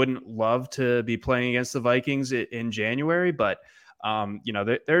wouldn't love to be playing against the Vikings in January, but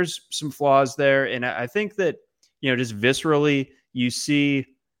there's some flaws there. And I think that, just viscerally, you see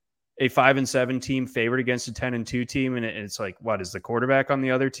a 5-7 team favored against a 10-2 team. And it's like, what, is the quarterback on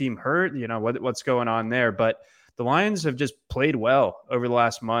the other team hurt? What's going on there? But the Lions have just played well over the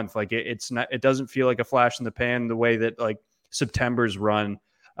last month. Like it doesn't feel like a flash in the pan the way that September's run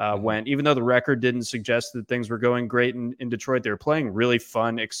went, even though the record didn't suggest that things were going great in Detroit. They were playing really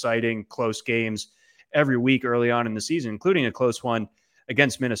fun, exciting, close games every week early on in the season, including a close one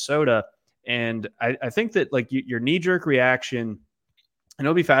against Minnesota. And I think that your knee-jerk reaction, and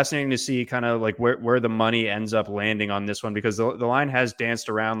it'll be fascinating to see kind of where the money ends up landing on this one, because the line has danced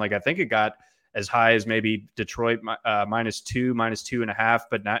around. I think it got as high as maybe Detroit -2, -2.5,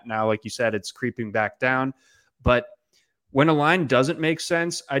 but not now, like you said, it's creeping back down. But when a line doesn't make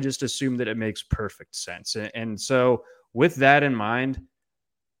sense, I just assume that it makes perfect sense. And so with that in mind,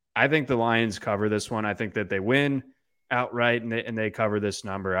 I think the Lions cover this one. I think that they win outright and they cover this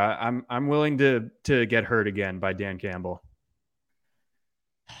number. I'm willing to get hurt again by Dan Campbell.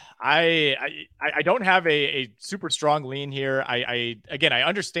 I don't have a super strong lean here. I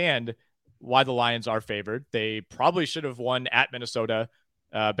understand why the Lions are favored. They probably should have won at Minnesota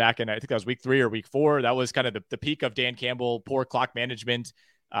back in, I think that was week 3 or week 4. That was kind of the peak of Dan Campbell, poor clock management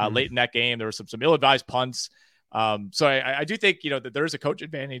late in that game. There were some ill-advised punts. So I do think, that there is a coach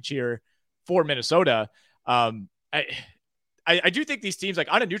advantage here for Minnesota. I do think these teams,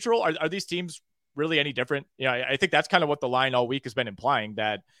 on a neutral, are these teams really any different? I think that's kind of what the line all week has been implying,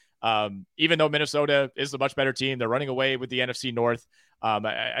 that even though Minnesota is the much better team, they're running away with the NFC North.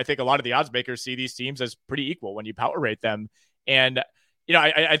 I think a lot of the odds makers see these teams as pretty equal when you power rate them. And,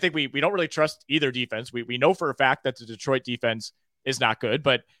 I think we don't really trust either defense. We know for a fact that the Detroit defense is not good,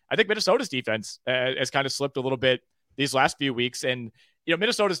 but I think Minnesota's defense has kind of slipped a little bit these last few weeks. And,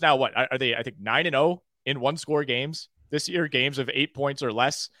 Minnesota's now what? Are they, I think, 9-0 in one-score games this year, games of 8 points or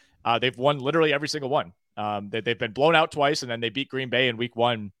less. They've won literally every single one. They've been blown out twice, and then they beat Green Bay in week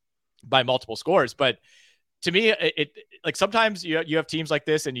 1 by multiple scores. But to me, it sometimes you have teams like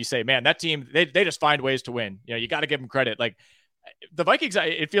this and you say, man, that team, they just find ways to win. You got to give them credit. The Vikings,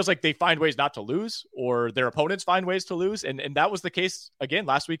 it feels like they find ways not to lose, or their opponents find ways to lose. And that was the case again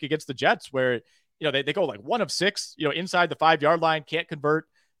last week against the Jets, where, they go 1 of 6, inside the 5-yard line, can't convert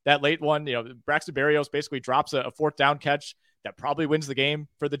that late one. Braxton Berrios basically drops a 4th down catch that probably wins the game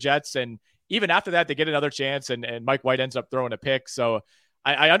for the Jets. And even after that, they get another chance, and Mike White ends up throwing a pick. So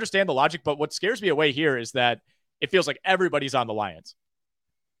I understand the logic, but what scares me away here is that it feels like everybody's on the Lions.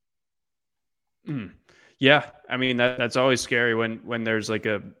 Yeah. I mean, that's always scary when there's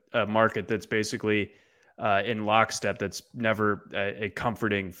a market that's basically in lockstep. That's never a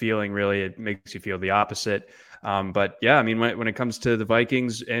comforting feeling, really. It makes you feel the opposite. But yeah, I mean, when it comes to the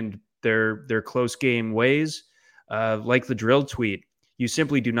Vikings and their close game ways, like the drill tweet, you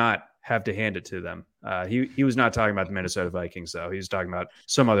simply do not have to hand it to them. He was not talking about the Minnesota Vikings, though. He was talking about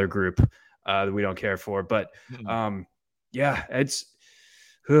some other group that we don't care for. But yeah, it's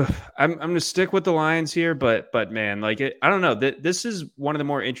I'm going to stick with the Lions here, but man, like I don't know. This is one of the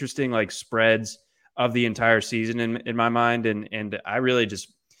more interesting like spreads of the entire season in my mind, and I really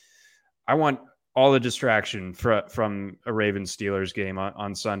I want all the distraction from a Ravens Steelers game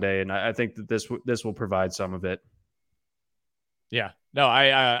on Sunday, and I think that this will provide some of it. Yeah, no,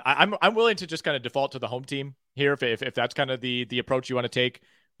 I'm willing to just kind of default to the home team here if that's kind of the approach you want to take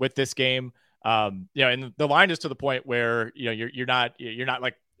with this game. And the line is to the point where you're not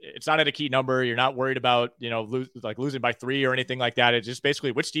like, it's not at a key number. You're not worried about losing by 3 or anything like that. It's just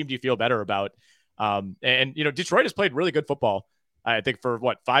basically which team do you feel better about. And Detroit has played really good football, I think, for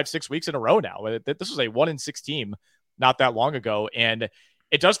 5-6 weeks in a row now. This was a 1-6 team not that long ago, and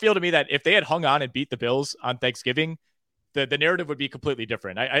it does feel to me that if they had hung on and beat the Bills on Thanksgiving, the narrative would be completely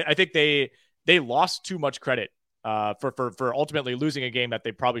different. I think they lost too much credit for ultimately losing a game that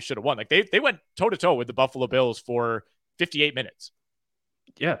they probably should have won. Like they went toe to toe with the Buffalo Bills for 58 minutes.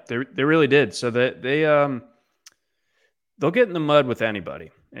 Yeah, they really did. So they'll get in the mud with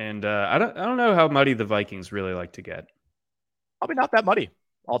anybody, and I don't know how muddy the Vikings really like to get. Probably not that muddy.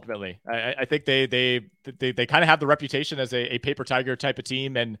 Ultimately, I think they kind of have the reputation as a paper tiger type of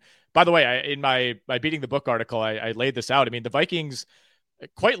team. And by the way, in my Beating the Book article, I laid this out. I mean, the Vikings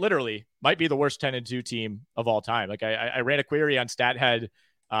quite literally might be the worst 10-2 team of all time. Like I ran a query on StatHead,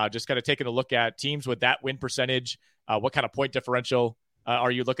 just kind of taking a look at teams with that win percentage. What kind of point differential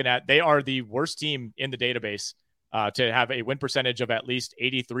are you looking at? They are the worst team in the database to have a win percentage of at least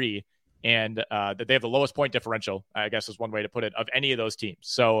 83. And that they have the lowest point differential, I guess is one way to put it, of any of those teams.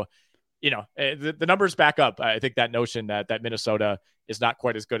 So, the numbers back up. I think that notion that Minnesota is not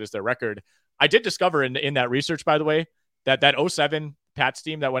quite as good as their record. I did discover in that research, by the way, that 07 Pats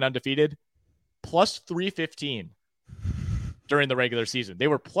team that went undefeated, plus 315 during the regular season. They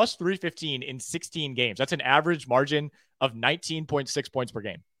were plus 315 in 16 games. That's an average margin of 19.6 points per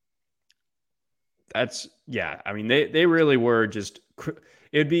game. I mean, they really were just...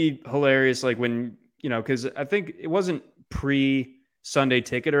 It'd be hilarious, like when, because I think it wasn't pre-Sunday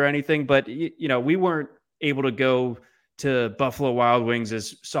ticket or anything, but, we weren't able to go to Buffalo Wild Wings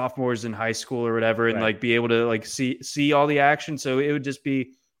as sophomores in high school or whatever, and like be able to like see all the action. So it would just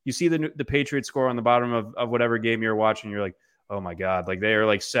be, you see the Patriots score on the bottom of whatever game you're watching, you're like, oh my God, like they are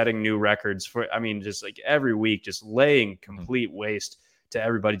like setting new records just like every week, just laying complete waste to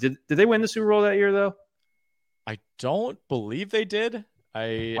everybody. Did they win the Super Bowl that year though? I don't believe they did.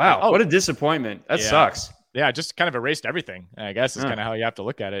 What a disappointment. That sucks. Yeah, it just kind of erased everything, I guess is kind of how you have to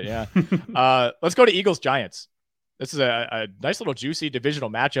look at it. Yeah. Let's go to Eagles Giants. This is a nice little juicy divisional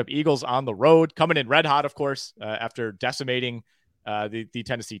matchup. Eagles on the road, coming in red hot, of course, after decimating the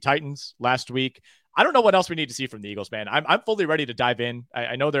Tennessee Titans last week. I don't know what else we need to see from the Eagles, man. I'm fully ready to dive in.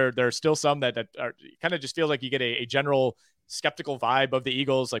 I know there are still some that are kind of just feels like you get a general skeptical vibe of the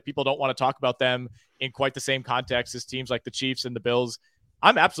Eagles. Like people don't want to talk about them in quite the same context as teams like the Chiefs and the Bills.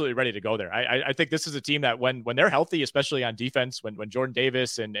 I'm absolutely ready to go there. I think this is a team that when they're healthy, especially on defense, when Jordan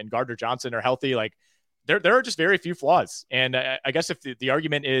Davis and Gardner Johnson are healthy, like there are just very few flaws. And I guess if the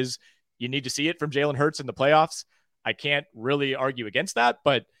argument is you need to see it from Jalen Hurts in the playoffs, I can't really argue against that.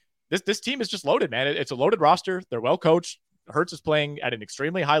 But this team is just loaded, man. It's a loaded roster. They're well coached. Hurts is playing at an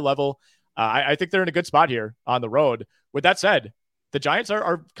extremely high level. I think they're in a good spot here on the road. With that said, the Giants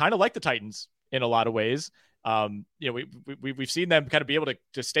are kind of like the Titans in a lot of ways. We've seen them kind of be able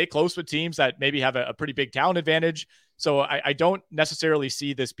to stay close with teams that maybe have a pretty big talent advantage. So I don't necessarily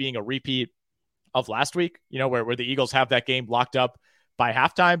see this being a repeat of last week, where the Eagles have that game locked up by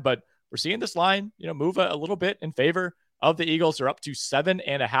halftime, but we're seeing this line, move a little bit in favor of the Eagles. They're up to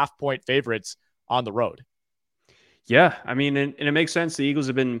 7.5 point favorites on the road. Yeah. I mean, and it makes sense. The Eagles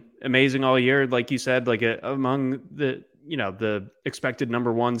have been amazing all year. Like you said, like among the expected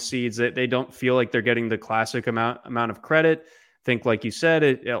number one seeds, that they don't feel like they're getting the classic amount of credit. I think, like you said,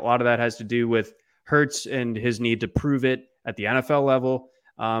 a lot of that has to do with Hurts and his need to prove it at the NFL level.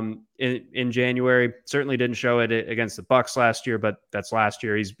 In January, certainly didn't show it against the Bucs last year, but that's last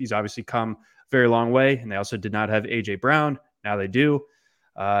year. He's obviously come a very long way, and they also did not have AJ Brown. Now they do.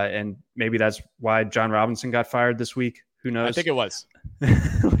 And maybe that's why John Robinson got fired this week. Who knows? I think it was.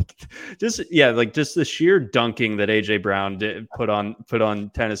 just the sheer dunking that AJ Brown did put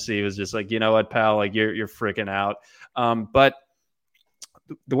on Tennessee was just like, you know what, pal, like you're freaking out. But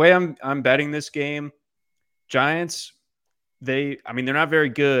the way I'm betting this game, Giants, they're not very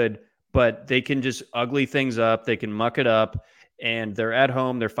good, but they can just ugly things up. They can muck it up. and they're at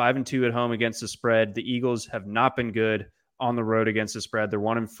home. They're 5-2 at home against the spread. The Eagles have not been good on the road against the spread. They're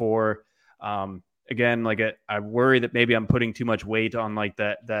 1-4. Again, I worry that maybe I'm putting too much weight on like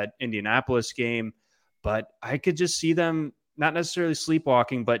that Indianapolis game, but I could just see them not necessarily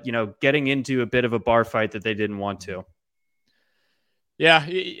sleepwalking, but getting into a bit of a bar fight that they didn't want to. Yeah,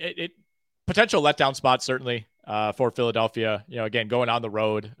 it potential letdown spot certainly for Philadelphia. Again, going on the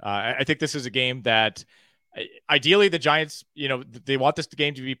road. I think this is a game that ideally the Giants, they want this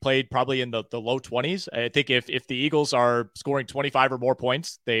game to be played probably in the low 20s. I think if the Eagles are scoring 25 or more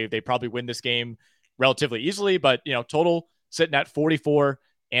points, they probably win this game relatively easily. But total sitting at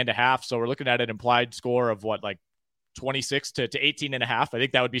 44.5. So we're looking at an implied score of 26 to 18.5. I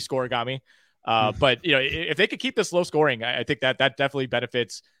think that would be scoregami. But if they could keep this low scoring, I think that definitely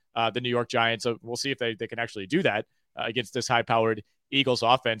benefits the New York Giants. So we'll see if they can actually do that against this high-powered Eagles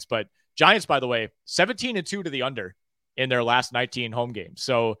offense. But Giants, by the way, 17-2 to the under in their last 19 home games.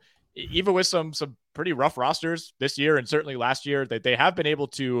 So even with some pretty rough rosters this year and certainly last year, that they have been able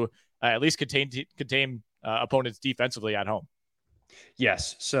to at least contain opponents defensively at home.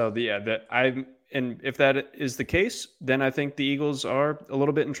 Yes. So and if that is the case, then I think the Eagles are a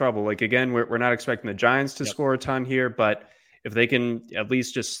little bit in trouble. Again, we're not expecting the Giants to score a ton here, but if they can at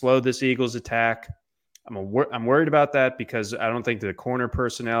least just slow this Eagles attack, I'm worried about that because I don't think the corner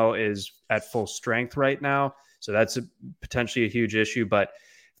personnel is at full strength right now. So that's potentially a huge issue. But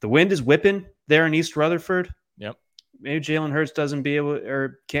if the wind is whipping there in East Rutherford, maybe Jalen Hurts doesn't be able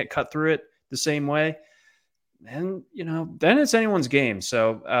or can't cut through it the same way. And, then it's anyone's game.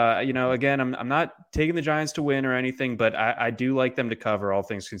 So, again, I'm not taking the Giants to win or anything, but I do like them to cover, all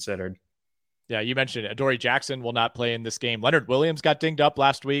things considered. Yeah, you mentioned Adoree Jackson will not play in this game. Leonard Williams got dinged up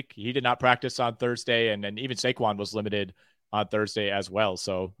last week. He did not practice on Thursday, and even Saquon was limited on Thursday as well.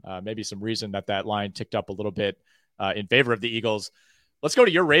 So maybe some reason that line ticked up a little bit in favor of the Eagles. Let's go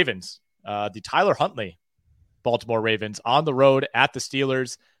to your Ravens, the Tyler Huntley Baltimore Ravens on the road at the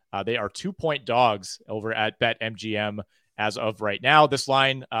Steelers. They are 2-point dogs over at BetMGM as of right now. This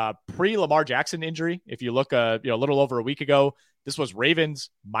line, pre-Lamar Jackson injury, if you look a little over a week ago, this was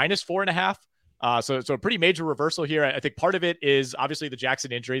Ravens -4.5. So a pretty major reversal here. I think part of it is obviously the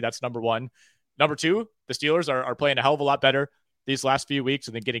Jackson injury. That's number one. Number two, the Steelers are playing a hell of a lot better these last few weeks,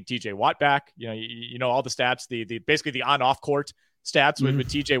 and then getting TJ Watt back. All the stats, the basically the on-off court stats with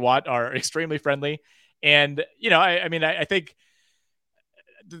TJ Watt are extremely friendly. And, I think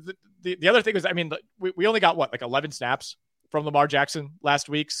the other thing is, we only got 11 snaps from Lamar Jackson last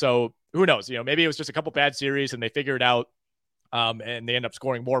week. So who knows, maybe it was just a couple bad series and they figure it out. And they end up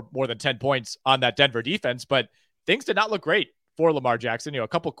scoring more than 10 points on that Denver defense, but things did not look great for Lamar Jackson. A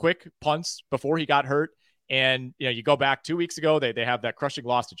couple quick punts before he got hurt. And, you go back 2 weeks ago, they have that crushing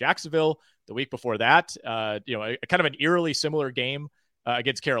loss to Jacksonville. The week before that, a kind of an eerily similar game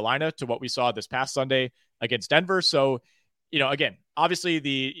against Carolina to what we saw this past Sunday against Denver. So, again, obviously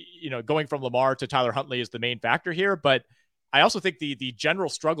going from Lamar to Tyler Huntley is the main factor here, but I also think the general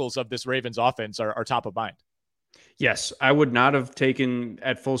struggles of this Ravens offense are top of mind. Yes, I would not have taken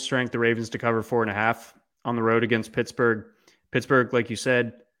at full strength the Ravens to cover 4.5 on the road against Pittsburgh. Pittsburgh, like you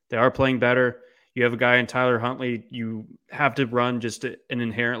said, they are playing better. You have a guy in Tyler Huntley. You have to run just an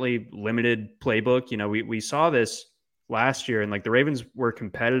inherently limited playbook. We saw this last year, and the Ravens were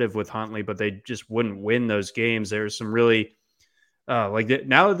competitive with Huntley, but they just wouldn't win those games. There's some really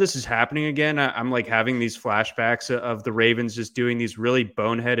now that this is happening again, I'm having these flashbacks of the Ravens just doing these really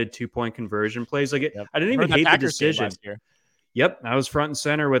boneheaded 2-point conversion plays. I didn't even hate the decision. Yep, I was front and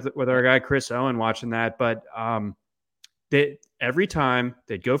center with our guy Chris Owen watching that. But every time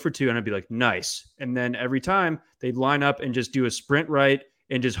they'd go for two, and I'd be like, nice. And then every time they'd line up and just do a sprint right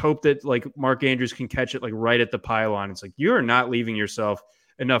and just hope that Mark Andrews can catch it right at the pylon. It's you are not leaving yourself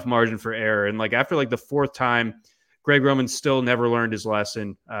enough margin for error. And after the fourth time, Greg Roman still never learned his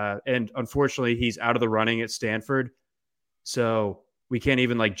lesson. And unfortunately, he's out of the running at Stanford. So we can't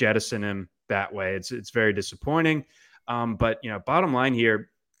even jettison him that way. It's very disappointing. But bottom line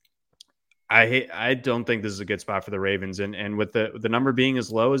here, I don't think this is a good spot for the Ravens. And with the number being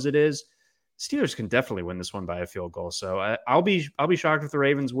as low as it is, Steelers can definitely win this one by a field goal. So I'll be shocked if the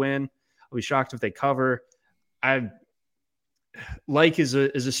Ravens win. I'll be shocked if they cover. Is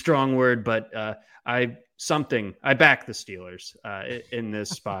a strong word, but I back the Steelers in this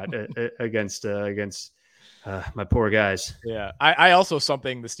spot against my poor guys. Yeah, I also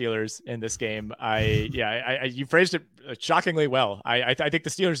something the Steelers in this game. You phrased it shockingly well. I think the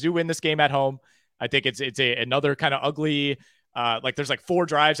Steelers do win this game at home. I think it's another kind of ugly. There's 4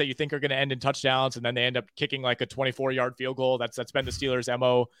 drives that you think are going to end in touchdowns, and then they end up kicking a 24-yard field goal. That's been the Steelers'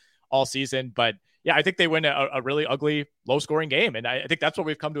 MO all season. But yeah, I think they win a really ugly, low-scoring game, and I think that's what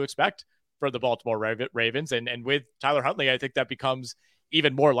we've come to expect for the Baltimore Ravens. And with Tyler Huntley, I think that becomes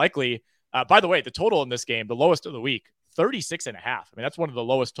even more likely. By the way, the total in this game, the lowest of the week, 36.5. I mean, that's one of the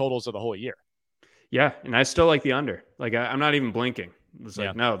lowest totals of the whole year. Yeah, and I still like the under. Like, I'm not even blinking. It's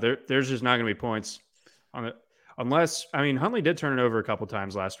like, no, there's just not going to be points on it. Unless, I mean, Huntley did turn it over a couple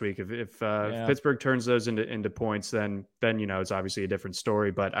times last week. If Pittsburgh turns those into points, then it's obviously a different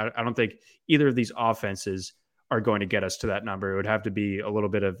story. But I don't think either of these offenses are going to get us to that number. It would have to be a little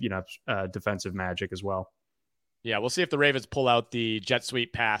bit of defensive magic as well. Yeah, we'll see if the Ravens pull out the jet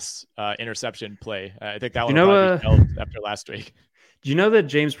sweep pass interception play. I think that one will probably be after last week. Do you know that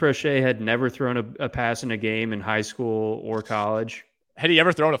James Prochet had never thrown a pass in a game in high school or college? Had he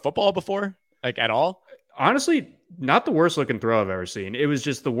ever thrown a football before, like at all? Honestly, not the worst looking throw I've ever seen. It was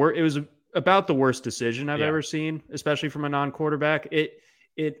just it was about the worst decision I've ever seen, especially from a non-quarterback.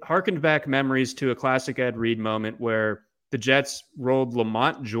 It harkened back memories to a classic Ed Reed moment where the Jets rolled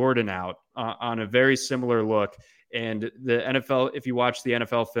Lamont Jordan out on a very similar look. And the NFL, if you watch the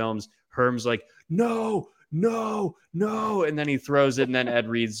NFL films, Herm's like, no. And then he throws it, and then Ed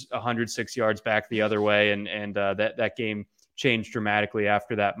Reed's 106 yards back the other way. And that game changed dramatically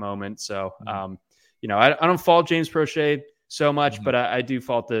after that moment. So, I don't fault James Prochet so much, but I do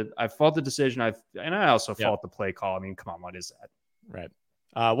fault the decision. I also fault the play call. I mean, come on, what is that? Right.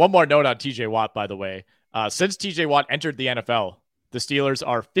 One more note on TJ Watt, by the way. Since TJ Watt entered the NFL, the Steelers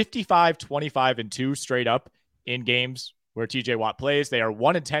are 55-25-2 straight up in games where TJ Watt plays. They are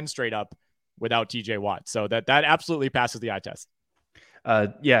 1-10 straight up without TJ Watt. So that absolutely passes the eye test.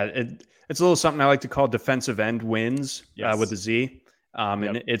 It's a little something I like to call defensive end wins with a Z.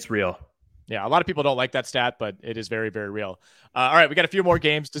 And it's real. Yeah, a lot of people don't like that stat, but it is very, very real. All right, we got a few more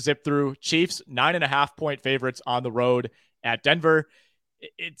games to zip through. Chiefs, 9.5-point favorites on the road at Denver.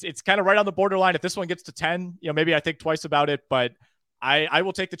 It's kind of right on the borderline. If this one gets to 10, maybe I think twice about it, but I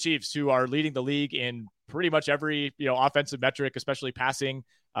will take the Chiefs, who are leading the league in pretty much every, offensive metric, especially passing,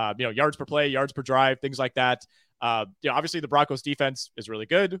 yards per play, yards per drive, things like that. Obviously the Broncos defense is really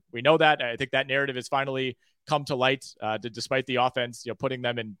good. We know that. I think that narrative has finally come to light, despite the offense, putting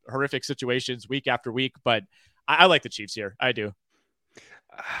them in horrific situations week after week. But I like the Chiefs here. I do.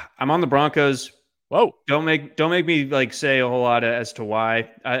 I'm on the Broncos. Whoa! Don't make me like say a whole lot as to why.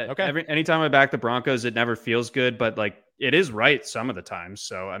 Okay. Anytime I back the Broncos, it never feels good, but like it is right some of the times.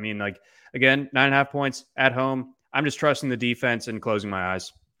 So I mean, like again, 9.5 points at home. I'm just trusting the defense and closing my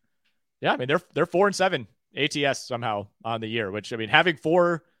eyes. Yeah, I mean they're 4-7 ATS somehow on the year, which I mean having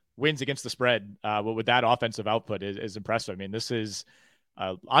 4 wins against the spread with that offensive output is impressive. I mean this is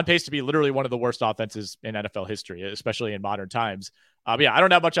on pace to be literally one of the worst offenses in NFL history, especially in modern times. But yeah, I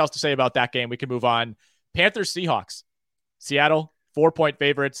don't have much else to say about that game. We can move on. Panthers Seahawks. Seattle 4-point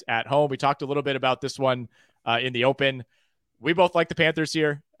favorites at home. We talked a little bit about this one in the open. We both like the Panthers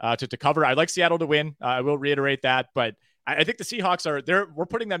here to cover. I like Seattle to win. I will reiterate that, but I think the Seahawks we're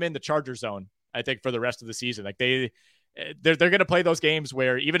putting them in the Charger zone, I think, for the rest of the season. Like they're going to play those games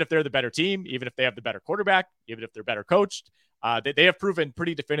where even if they're the better team, even if they have the better quarterback, even if they're better coached, they have proven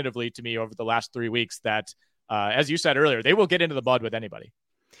pretty definitively to me over the last 3 weeks that, as you said earlier, they will get into the mud with anybody.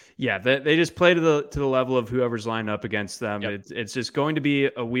 Yeah, they just play to the level of whoever's lined up against them. Yep. It's just going to be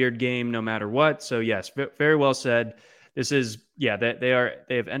a weird game no matter what. So yes, very well said. This is they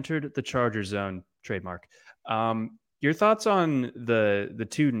have entered the Charger zone, trademark. Your thoughts on the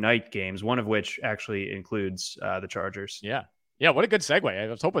 2 night games, one of which actually includes the Chargers? Yeah, what a good segue. I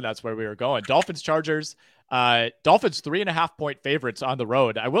was hoping that's where we were going. Dolphins Chargers. Dolphins 3.5-point favorites on the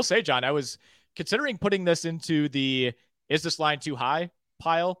road. I will say, John, I was considering putting this into the is this line too high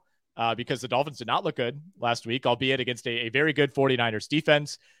pile because the Dolphins did not look good last week, albeit against a very good 49ers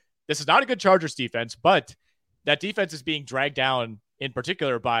defense. This is not a good Chargers defense, but that defense is being dragged down in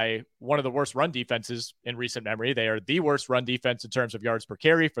particular by one of the worst run defenses in recent memory. They are the worst run defense in terms of yards per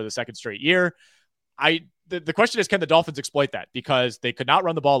carry for the second straight year. The question is, can the Dolphins exploit that? Because they could not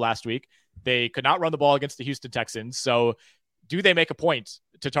run the ball last week. They could not run the ball against the Houston Texans. So do they make a point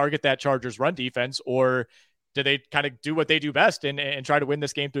to target that Chargers run defense, or do they kind of do what they do best and try to win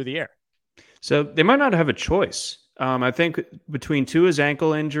this game through the air? So they might not have a choice. I think between Tua's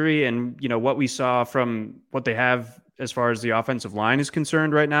ankle injury and, what we saw from what they have as far as the offensive line is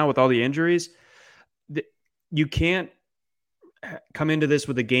concerned right now with all the injuries, you can't come into this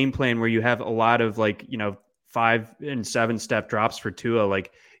with a game plan where you have a lot of 5 and 7 step drops for Tua.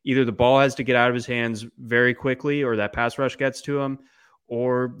 Like either the ball has to get out of his hands very quickly or that pass rush gets to him,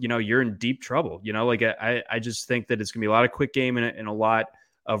 or, you're in deep trouble. I just think that it's going to be a lot of quick game and a lot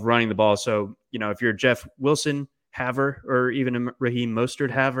of running the ball. So, if you're Jeff Wilson haver or even a Raheem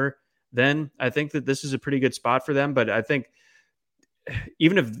Mostert haver, then I think that this is a pretty good spot for them. But I think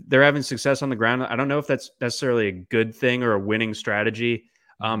even if they're having success on the ground, I don't know if that's necessarily a good thing or a winning strategy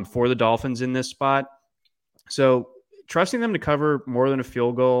for the Dolphins in this spot. So trusting them to cover more than a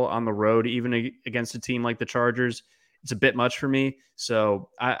field goal on the road, even against a team like the Chargers, it's a bit much for me. So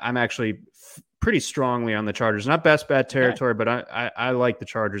I'm actually pretty strongly on the Chargers. Not best bet territory, but I like the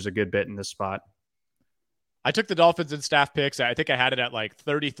Chargers a good bit in this spot. I took the Dolphins in staff picks. I think I had it at like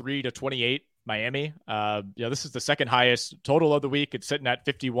 33-28 Miami. This is the second highest total of the week. It's sitting at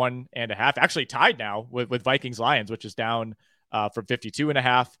 51.5, actually tied now with Vikings Lions, which is down from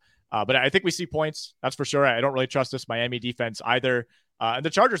 52.5. But I think we see points. That's for sure. I don't really trust this Miami defense either. And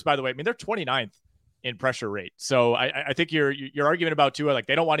the Chargers, by the way, I mean, they're 29th in pressure rate. So I think your argument about Tua, like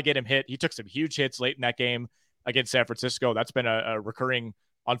they don't want to get him hit. He took some huge hits late in that game against San Francisco. That's been a recurring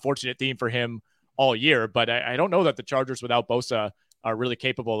unfortunate theme for him all year. But I don't know that the Chargers without Bosa are really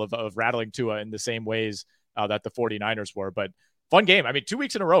capable of rattling Tua in the same ways that the 49ers were. But fun game. I mean, 2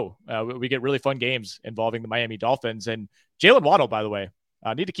 weeks in a row, we get really fun games involving the Miami Dolphins. And Jalen Waddle, by the way,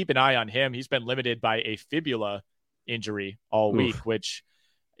 need to keep an eye on him. He's been limited by a fibula injury all week, which,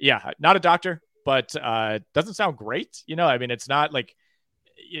 not a doctor, but doesn't sound great. I mean, it's not like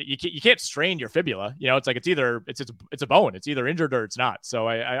you can't strain your fibula. It's like it's a bone. It's either injured or it's not. So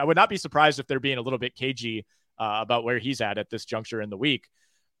I would not be surprised if they're being a little bit cagey about where he's at this juncture in the week.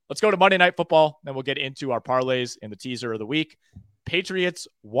 Let's go to Monday Night Football, then we'll get into our parlays and the teaser of the week. Patriots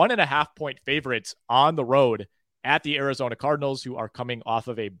 1.5 point favorites on the road at the Arizona Cardinals, who are coming off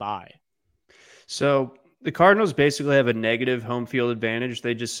of a bye. So the Cardinals basically have a negative home field advantage.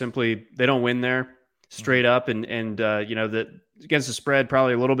 They don't win there straight up. And that against the spread,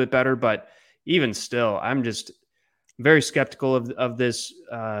 probably a little bit better, but even still, I'm just very skeptical of this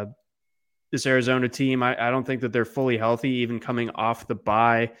Arizona team. I don't think that they're fully healthy, even coming off the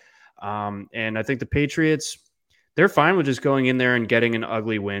bye. And I think the Patriots, they're fine with just going in there and getting an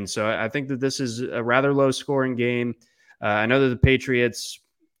ugly win. So I think that this is a rather low scoring game. I know that the Patriots,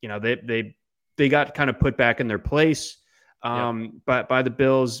 they got kind of put back in their place but by the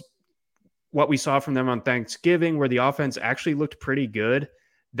Bills. What we saw from them on Thanksgiving, where the offense actually looked pretty good,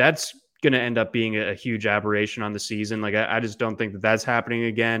 that's going to end up being a huge aberration on the season. Like I just don't think that that's happening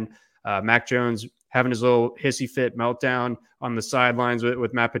again. Mac Jones having his little hissy fit meltdown on the sidelines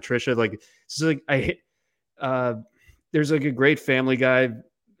with Matt Patricia. Like it's like there's like a great Family Guy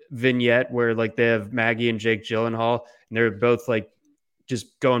vignette where like they have Maggie and Jake Gyllenhaal, and they're both like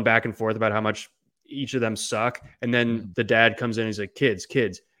just going back and forth about how much each of them suck. And then the dad comes in and he's like, kids,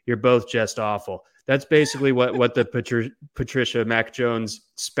 you're both just awful. That's basically what the Patricia Mac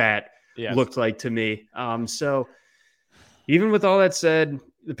Jones spat looked like to me. So even with all that said,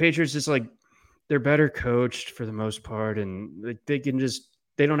 the Patriots just like, they're better coached for the most part. And they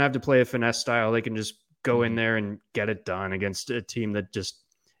don't have to play a finesse style. They can just go in there and get it done against a team that just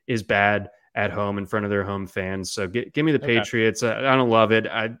is bad at home in front of their home fans. So give me the Patriots. I don't love it.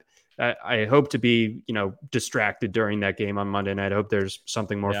 I hope to be, distracted during that game on Monday night. I hope there's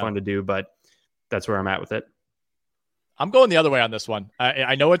something more fun to do, but that's where I'm at with it. I'm going the other way on this one.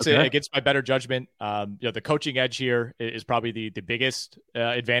 I know it's against my better judgment. The coaching edge here is probably the biggest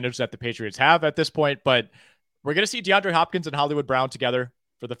advantage that the Patriots have at this point, but we're going to see DeAndre Hopkins and Hollywood Brown together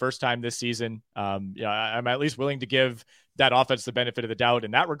for the first time this season. I'm at least willing to give that offense the benefit of the doubt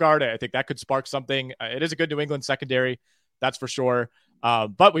in that regard. I think that could spark something. It is a good New England secondary, that's for sure.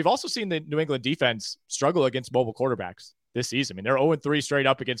 But we've also seen the New England defense struggle against mobile quarterbacks this season. I mean, they're 0-3 straight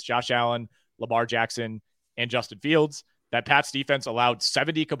up against Josh Allen, Lamar Jackson, and Justin Fields. That Pats defense allowed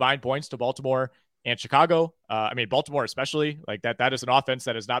 70 combined points to Baltimore and Chicago. Baltimore especially, like that is an offense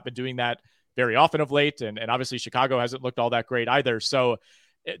that has not been doing that very often of late. And obviously Chicago hasn't looked all that great either. So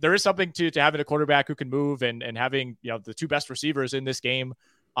there is something to having a quarterback who can move and having, the two best receivers in this game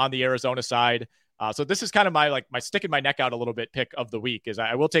on the Arizona side. So this is kind of my sticking my neck out a little bit pick of the week is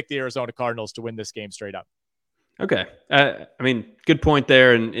I will take the Arizona Cardinals to win this game straight up. Okay. Good point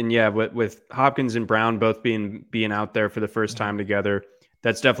there. And yeah, with Hopkins and Brown both being out there for the first time together,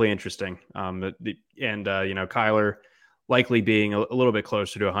 that's definitely interesting. Kyler likely being a little bit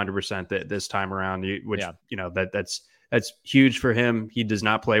closer to 100% this time around, that's huge for him. He does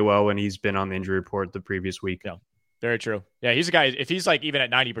not play well when he's been on the injury report the previous week. Yeah. Very true. Yeah, he's a guy, if he's like even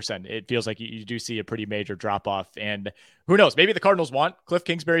at 90%, it feels like you do see a pretty major drop off. And who knows, maybe the Cardinals want Cliff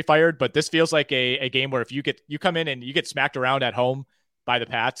Kingsbury fired, but this feels like a game where if you come in and you get smacked around at home by the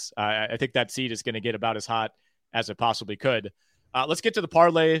Pats, I think that seat is going to get about as hot as it possibly could. Let's get to the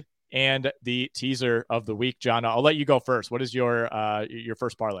parlay and the teaser of the week. John, I'll let you go first. What is your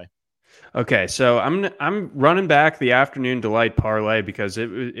first parlay? Okay, so I'm running back the afternoon delight parlay because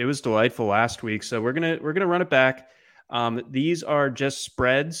it was delightful last week. So we're gonna run it back. These are just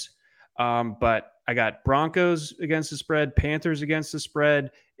spreads, but I got Broncos against the spread, Panthers against the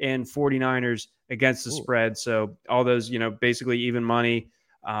spread, and 49ers against the Ooh. spread. So all those, basically even money.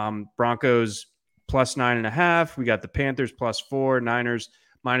 Broncos plus 9.5. We got the Panthers +4, Niners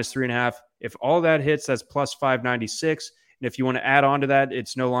 -3.5. If all that hits, that's plus 596. And if you want to add on to that,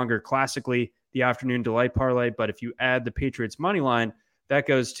 it's no longer classically the afternoon delight parlay. But if you add the Patriots money line, that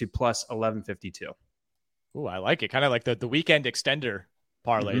goes to plus 1152. Ooh, I like it. Kind of like the weekend extender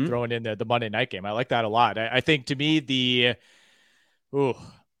parlay, throwing in the Monday night game. I like that a lot. I think to me,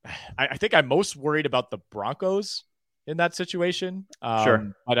 I think I'm most worried about the Broncos in that situation.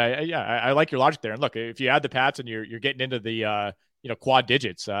 Sure. But I like your logic there. And look, if you add the Pats and you're getting into the quad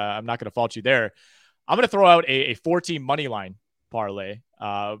digits, I'm not going to fault you there. I'm going to throw out a 4-team money line parlay.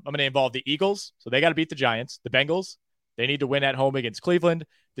 I'm going to involve the Eagles. So they got to beat the Giants. The Bengals, they need to win at home against Cleveland.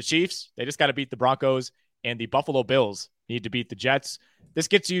 The Chiefs, they just got to beat the Broncos. And the Buffalo Bills need to beat the Jets. This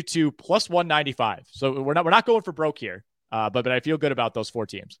gets you to plus 195. So we're not going for broke here. But I feel good about those 4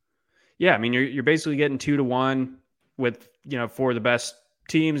 teams. Yeah, I mean you're basically getting 2-1 with for the best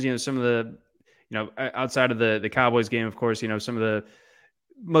teams. Some of the outside of the Cowboys game, of course. Some of the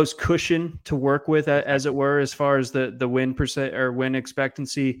most cushion to work with, as it were, as far as the win percent or win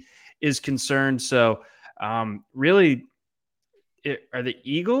expectancy is concerned. So really, are the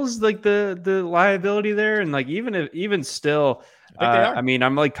Eagles like the liability there? And like even still, I think they are. I mean,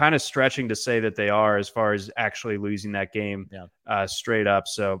 I'm like kind of stretching to say that they are as far as actually losing that game straight up.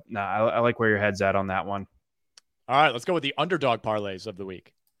 So I like where your head's at on that one. All right, let's go with the underdog parlays of the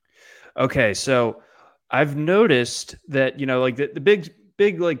week. Okay, so I've noticed that like the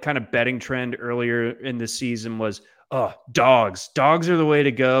big like kind of betting trend earlier in the season was dogs are the way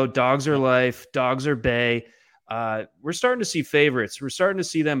to go. Dogs are life. Dogs are bay. We're starting to see favorites. We're starting to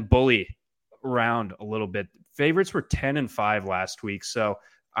see them bully around a little bit. Favorites were 10-5 last week. So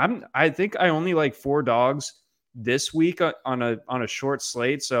I think I only like 4 dogs this week on a short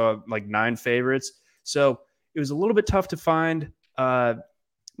slate. So like 9 favorites. So it was a little bit tough to find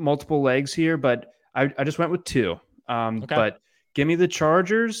multiple legs here, but I just went with 2. Okay. But give me the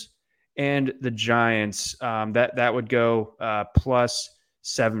Chargers and the Giants. That would go plus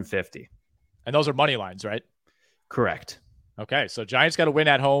 750. And those are money lines, right? Correct. Okay, so Giants got to win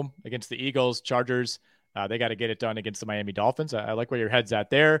at home against the Eagles. Chargers, they got to get it done against the Miami Dolphins. I like where your head's at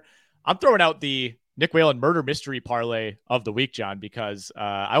there. I'm throwing out the Nick Whalen murder mystery parlay of the week, John, because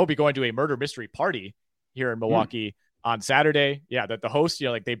I will be going to a murder mystery party here in Milwaukee on Saturday. Yeah, the host,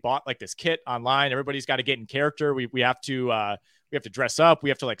 they bought like this kit online. Everybody's got to get in character. We have to dress up. We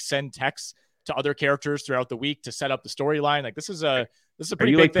have to like send texts to other characters throughout the week to set up the storyline. Like this is a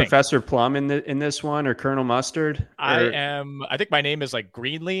pretty big thing. Professor Plum in this one, or Colonel Mustard? I think my name is like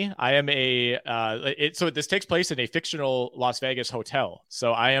Greenlee. I am so this takes place in a fictional Las Vegas hotel.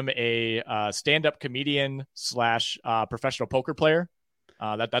 So I am a stand-up comedian / professional poker player.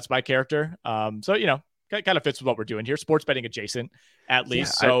 That's my character. So kind of fits with what we're doing here. Sports betting adjacent, at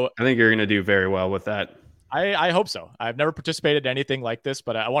least. Yeah, so I think you're going to do very well with that. I hope so. I've never participated in anything like this,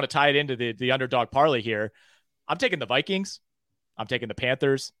 but I want to tie it into the underdog parlay here. I'm taking the Vikings. I'm taking the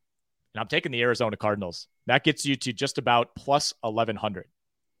Panthers, and I'm taking the Arizona Cardinals. That gets you to just about plus 1,100.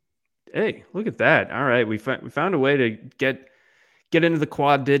 Hey, look at that. All right. We found a way to get into the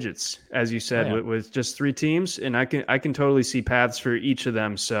quad digits, as you said, with just 3 teams. And I can totally see paths for each of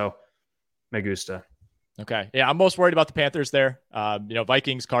them. So me gusta. Okay. Yeah. I'm most worried about the Panthers there.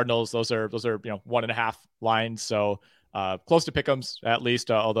 Vikings, Cardinals, those are 1.5 lines. So close to pick'ems at least,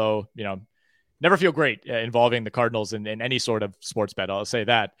 although, never feel great involving the Cardinals in any sort of sports bet. I'll say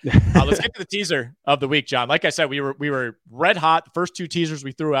that. Let's get to the teaser of the week, John. Like I said, we were red hot. The first 2 teasers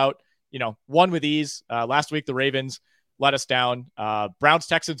we threw out, one with ease. Last week, the Ravens let us down. Browns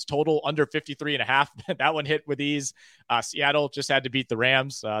Texans total under 53.5. That one hit with ease. Seattle just had to beat the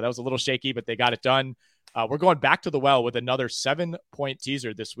Rams. That was a little shaky, but they got it done. We're going back to the well with another 7-point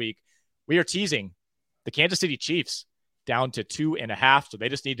teaser this week. We are teasing the Kansas City Chiefs down to 2.5. So they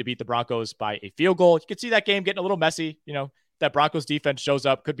just need to beat the Broncos by a field goal. You can see that game getting a little messy. That Broncos defense shows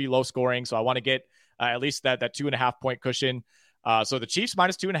up, could be low scoring. So I want to get at least that 2.5 point cushion. So the Chiefs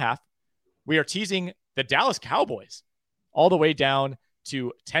minus 2.5. We are teasing the Dallas Cowboys all the way down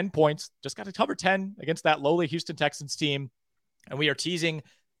to 10 points. Just got to cover 10 against that lowly Houston Texans team. And we are teasing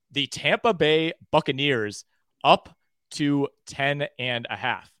the Tampa Bay Buccaneers up to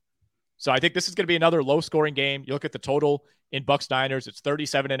 10.5. So I think this is going to be another low scoring game. You look at the total in Bucs Niners, it's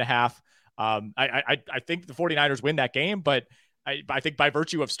 37.5. I think the 49ers win that game, but I think by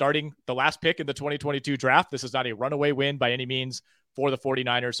virtue of starting the last pick in the 2022 draft, this is not a runaway win by any means for the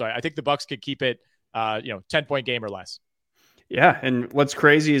 49ers. So I think the Bucs could keep it, 10-point game or less. Yeah, and what's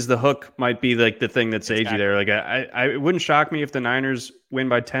crazy is the hook might be like the thing that saves you there. Like it wouldn't shock me if the Niners win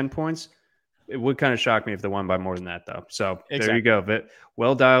by 10 points. It would kind of shock me if they won by more than that, though. So There you go. But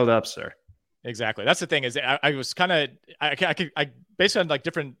well dialed up, sir. Exactly. That's the thing is I was kind of I based on like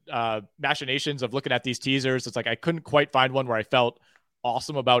different machinations of looking at these teasers. It's like I couldn't quite find one where I felt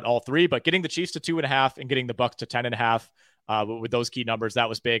awesome about all three, but getting the Chiefs to 2.5 and getting the Bucs to 10.5 with those key numbers, that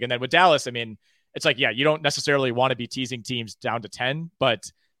was big. And then with Dallas, I mean, it's like, yeah, you don't necessarily want to be teasing teams down to 10,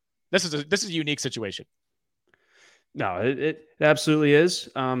 but this is a unique situation. No, it absolutely is.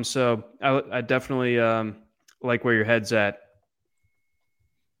 So I definitely like where your head's at.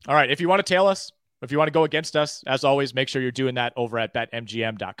 All right. If you want to tail us, if you want to go against us, as always, make sure you're doing that over at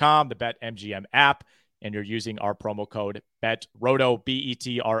betmgm.com, the BetMGM app, and you're using our promo code BETROTO,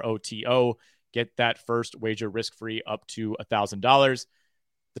 BETROTO. Get that first wager risk-free up to $1,000.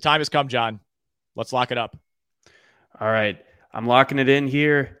 The time has come, John. Let's lock it up. All right. I'm locking it in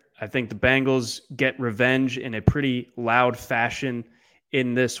here. I think the Bengals get revenge in a pretty loud fashion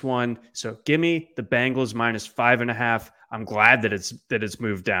in this one. So give me the Bengals minus 5.5. I'm glad that it's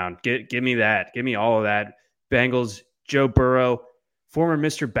moved down. Give me that. Give me all of that. Bengals, Joe Burrow, former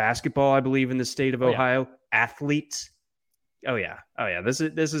Mr. Basketball, I believe, in the state of Ohio. Athlete. Oh yeah. This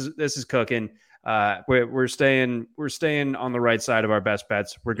is cooking. We're staying on the right side of our best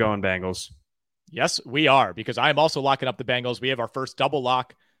bets. We're going Bengals. Yes, we are, because I am also locking up the Bengals. We have our first double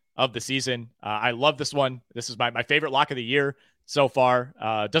lock of the season. I love this one. This is my favorite lock of the year so far.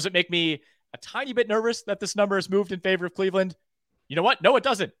 Does it make me a tiny bit nervous that this number has moved in favor of Cleveland? You know what? No, it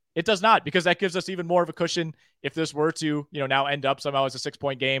doesn't. It does not, because that gives us even more of a cushion if this were to, now end up somehow as a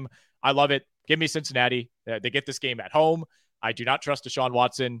 6-point game. I love it. Give me Cincinnati. They get this game at home. I do not trust Deshaun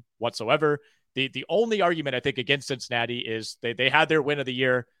Watson whatsoever. The only argument I think against Cincinnati is they had their win of the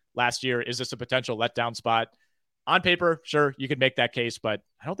year last year. Is this a potential letdown spot? On paper, sure, you could make that case, but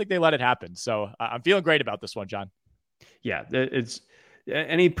I don't think they let it happen. So I'm feeling great about this one, John. Yeah, it's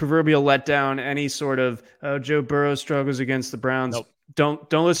any proverbial letdown, any sort of Joe Burrow struggles against the Browns. Nope.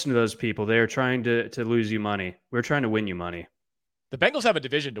 Don't listen to those people. They are trying to lose you money. We're trying to win you money. The Bengals have a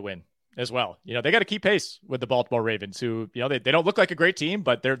division to win as well. They got to keep pace with the Baltimore Ravens, who, they don't look like a great team,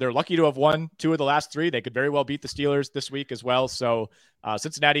 but they're lucky to have won 2 of the last 3. They could very well beat the Steelers this week as well. So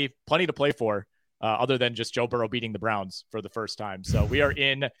Cincinnati, plenty to play for, other than just Joe Burrow beating the Browns for the first time. So we are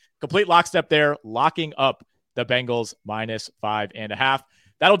in complete lockstep there, locking up the Bengals minus 5.5.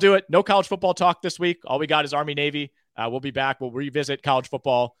 That'll do it. No college football talk this week. All we got is Army Navy. We'll be back. We'll revisit college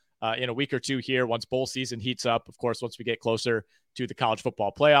football in a week or two here once bowl season heats up. Of course, once we get closer to the college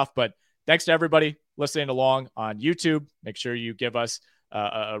football playoff. But thanks to everybody listening along on YouTube. Make sure you give us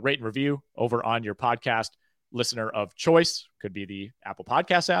a rate and review over on your podcast listener of choice. Could be the Apple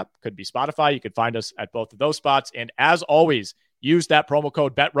Podcast app, could be Spotify. You can find us at both of those spots. And as always, use that promo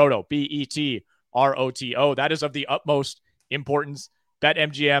code BETROTO, BETROTO. That is of the utmost importance.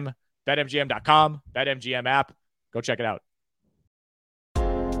 BetMGM, BetMGM.com, BetMGM app. Go check it out.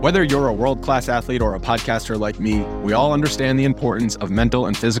 Whether you're a world-class athlete or a podcaster like me, we all understand the importance of mental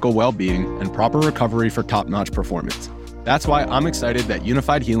and physical well-being and proper recovery for top-notch performance. That's why I'm excited that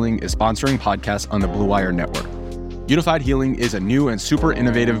Unified Healing is sponsoring podcasts on the Blue Wire Network. Unified Healing is a new and super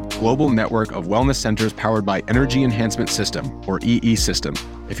innovative global network of wellness centers powered by Energy Enhancement System, or EE System.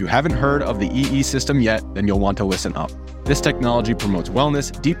 If you haven't heard of the EE System yet, then you'll want to listen up. This technology promotes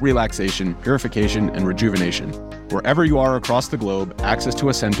wellness, deep relaxation, purification, and rejuvenation. Wherever you are across the globe, access to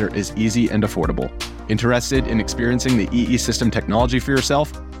a center is easy and affordable. Interested in experiencing the EE System technology for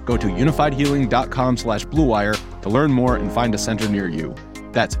yourself? Go to unifiedhealing.com/bluewire to learn more and find a center near you.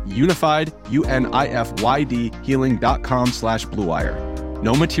 That's unified, UNIFYD healing.com/bluewire.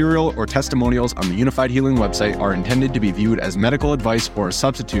 No material or testimonials on the Unified Healing website are intended to be viewed as medical advice or a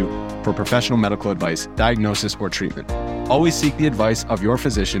substitute for professional medical advice, diagnosis, or treatment. Always seek the advice of your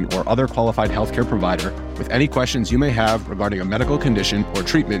physician or other qualified healthcare provider with any questions you may have regarding a medical condition or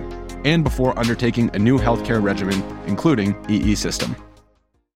treatment and before undertaking a new healthcare regimen, including EE System.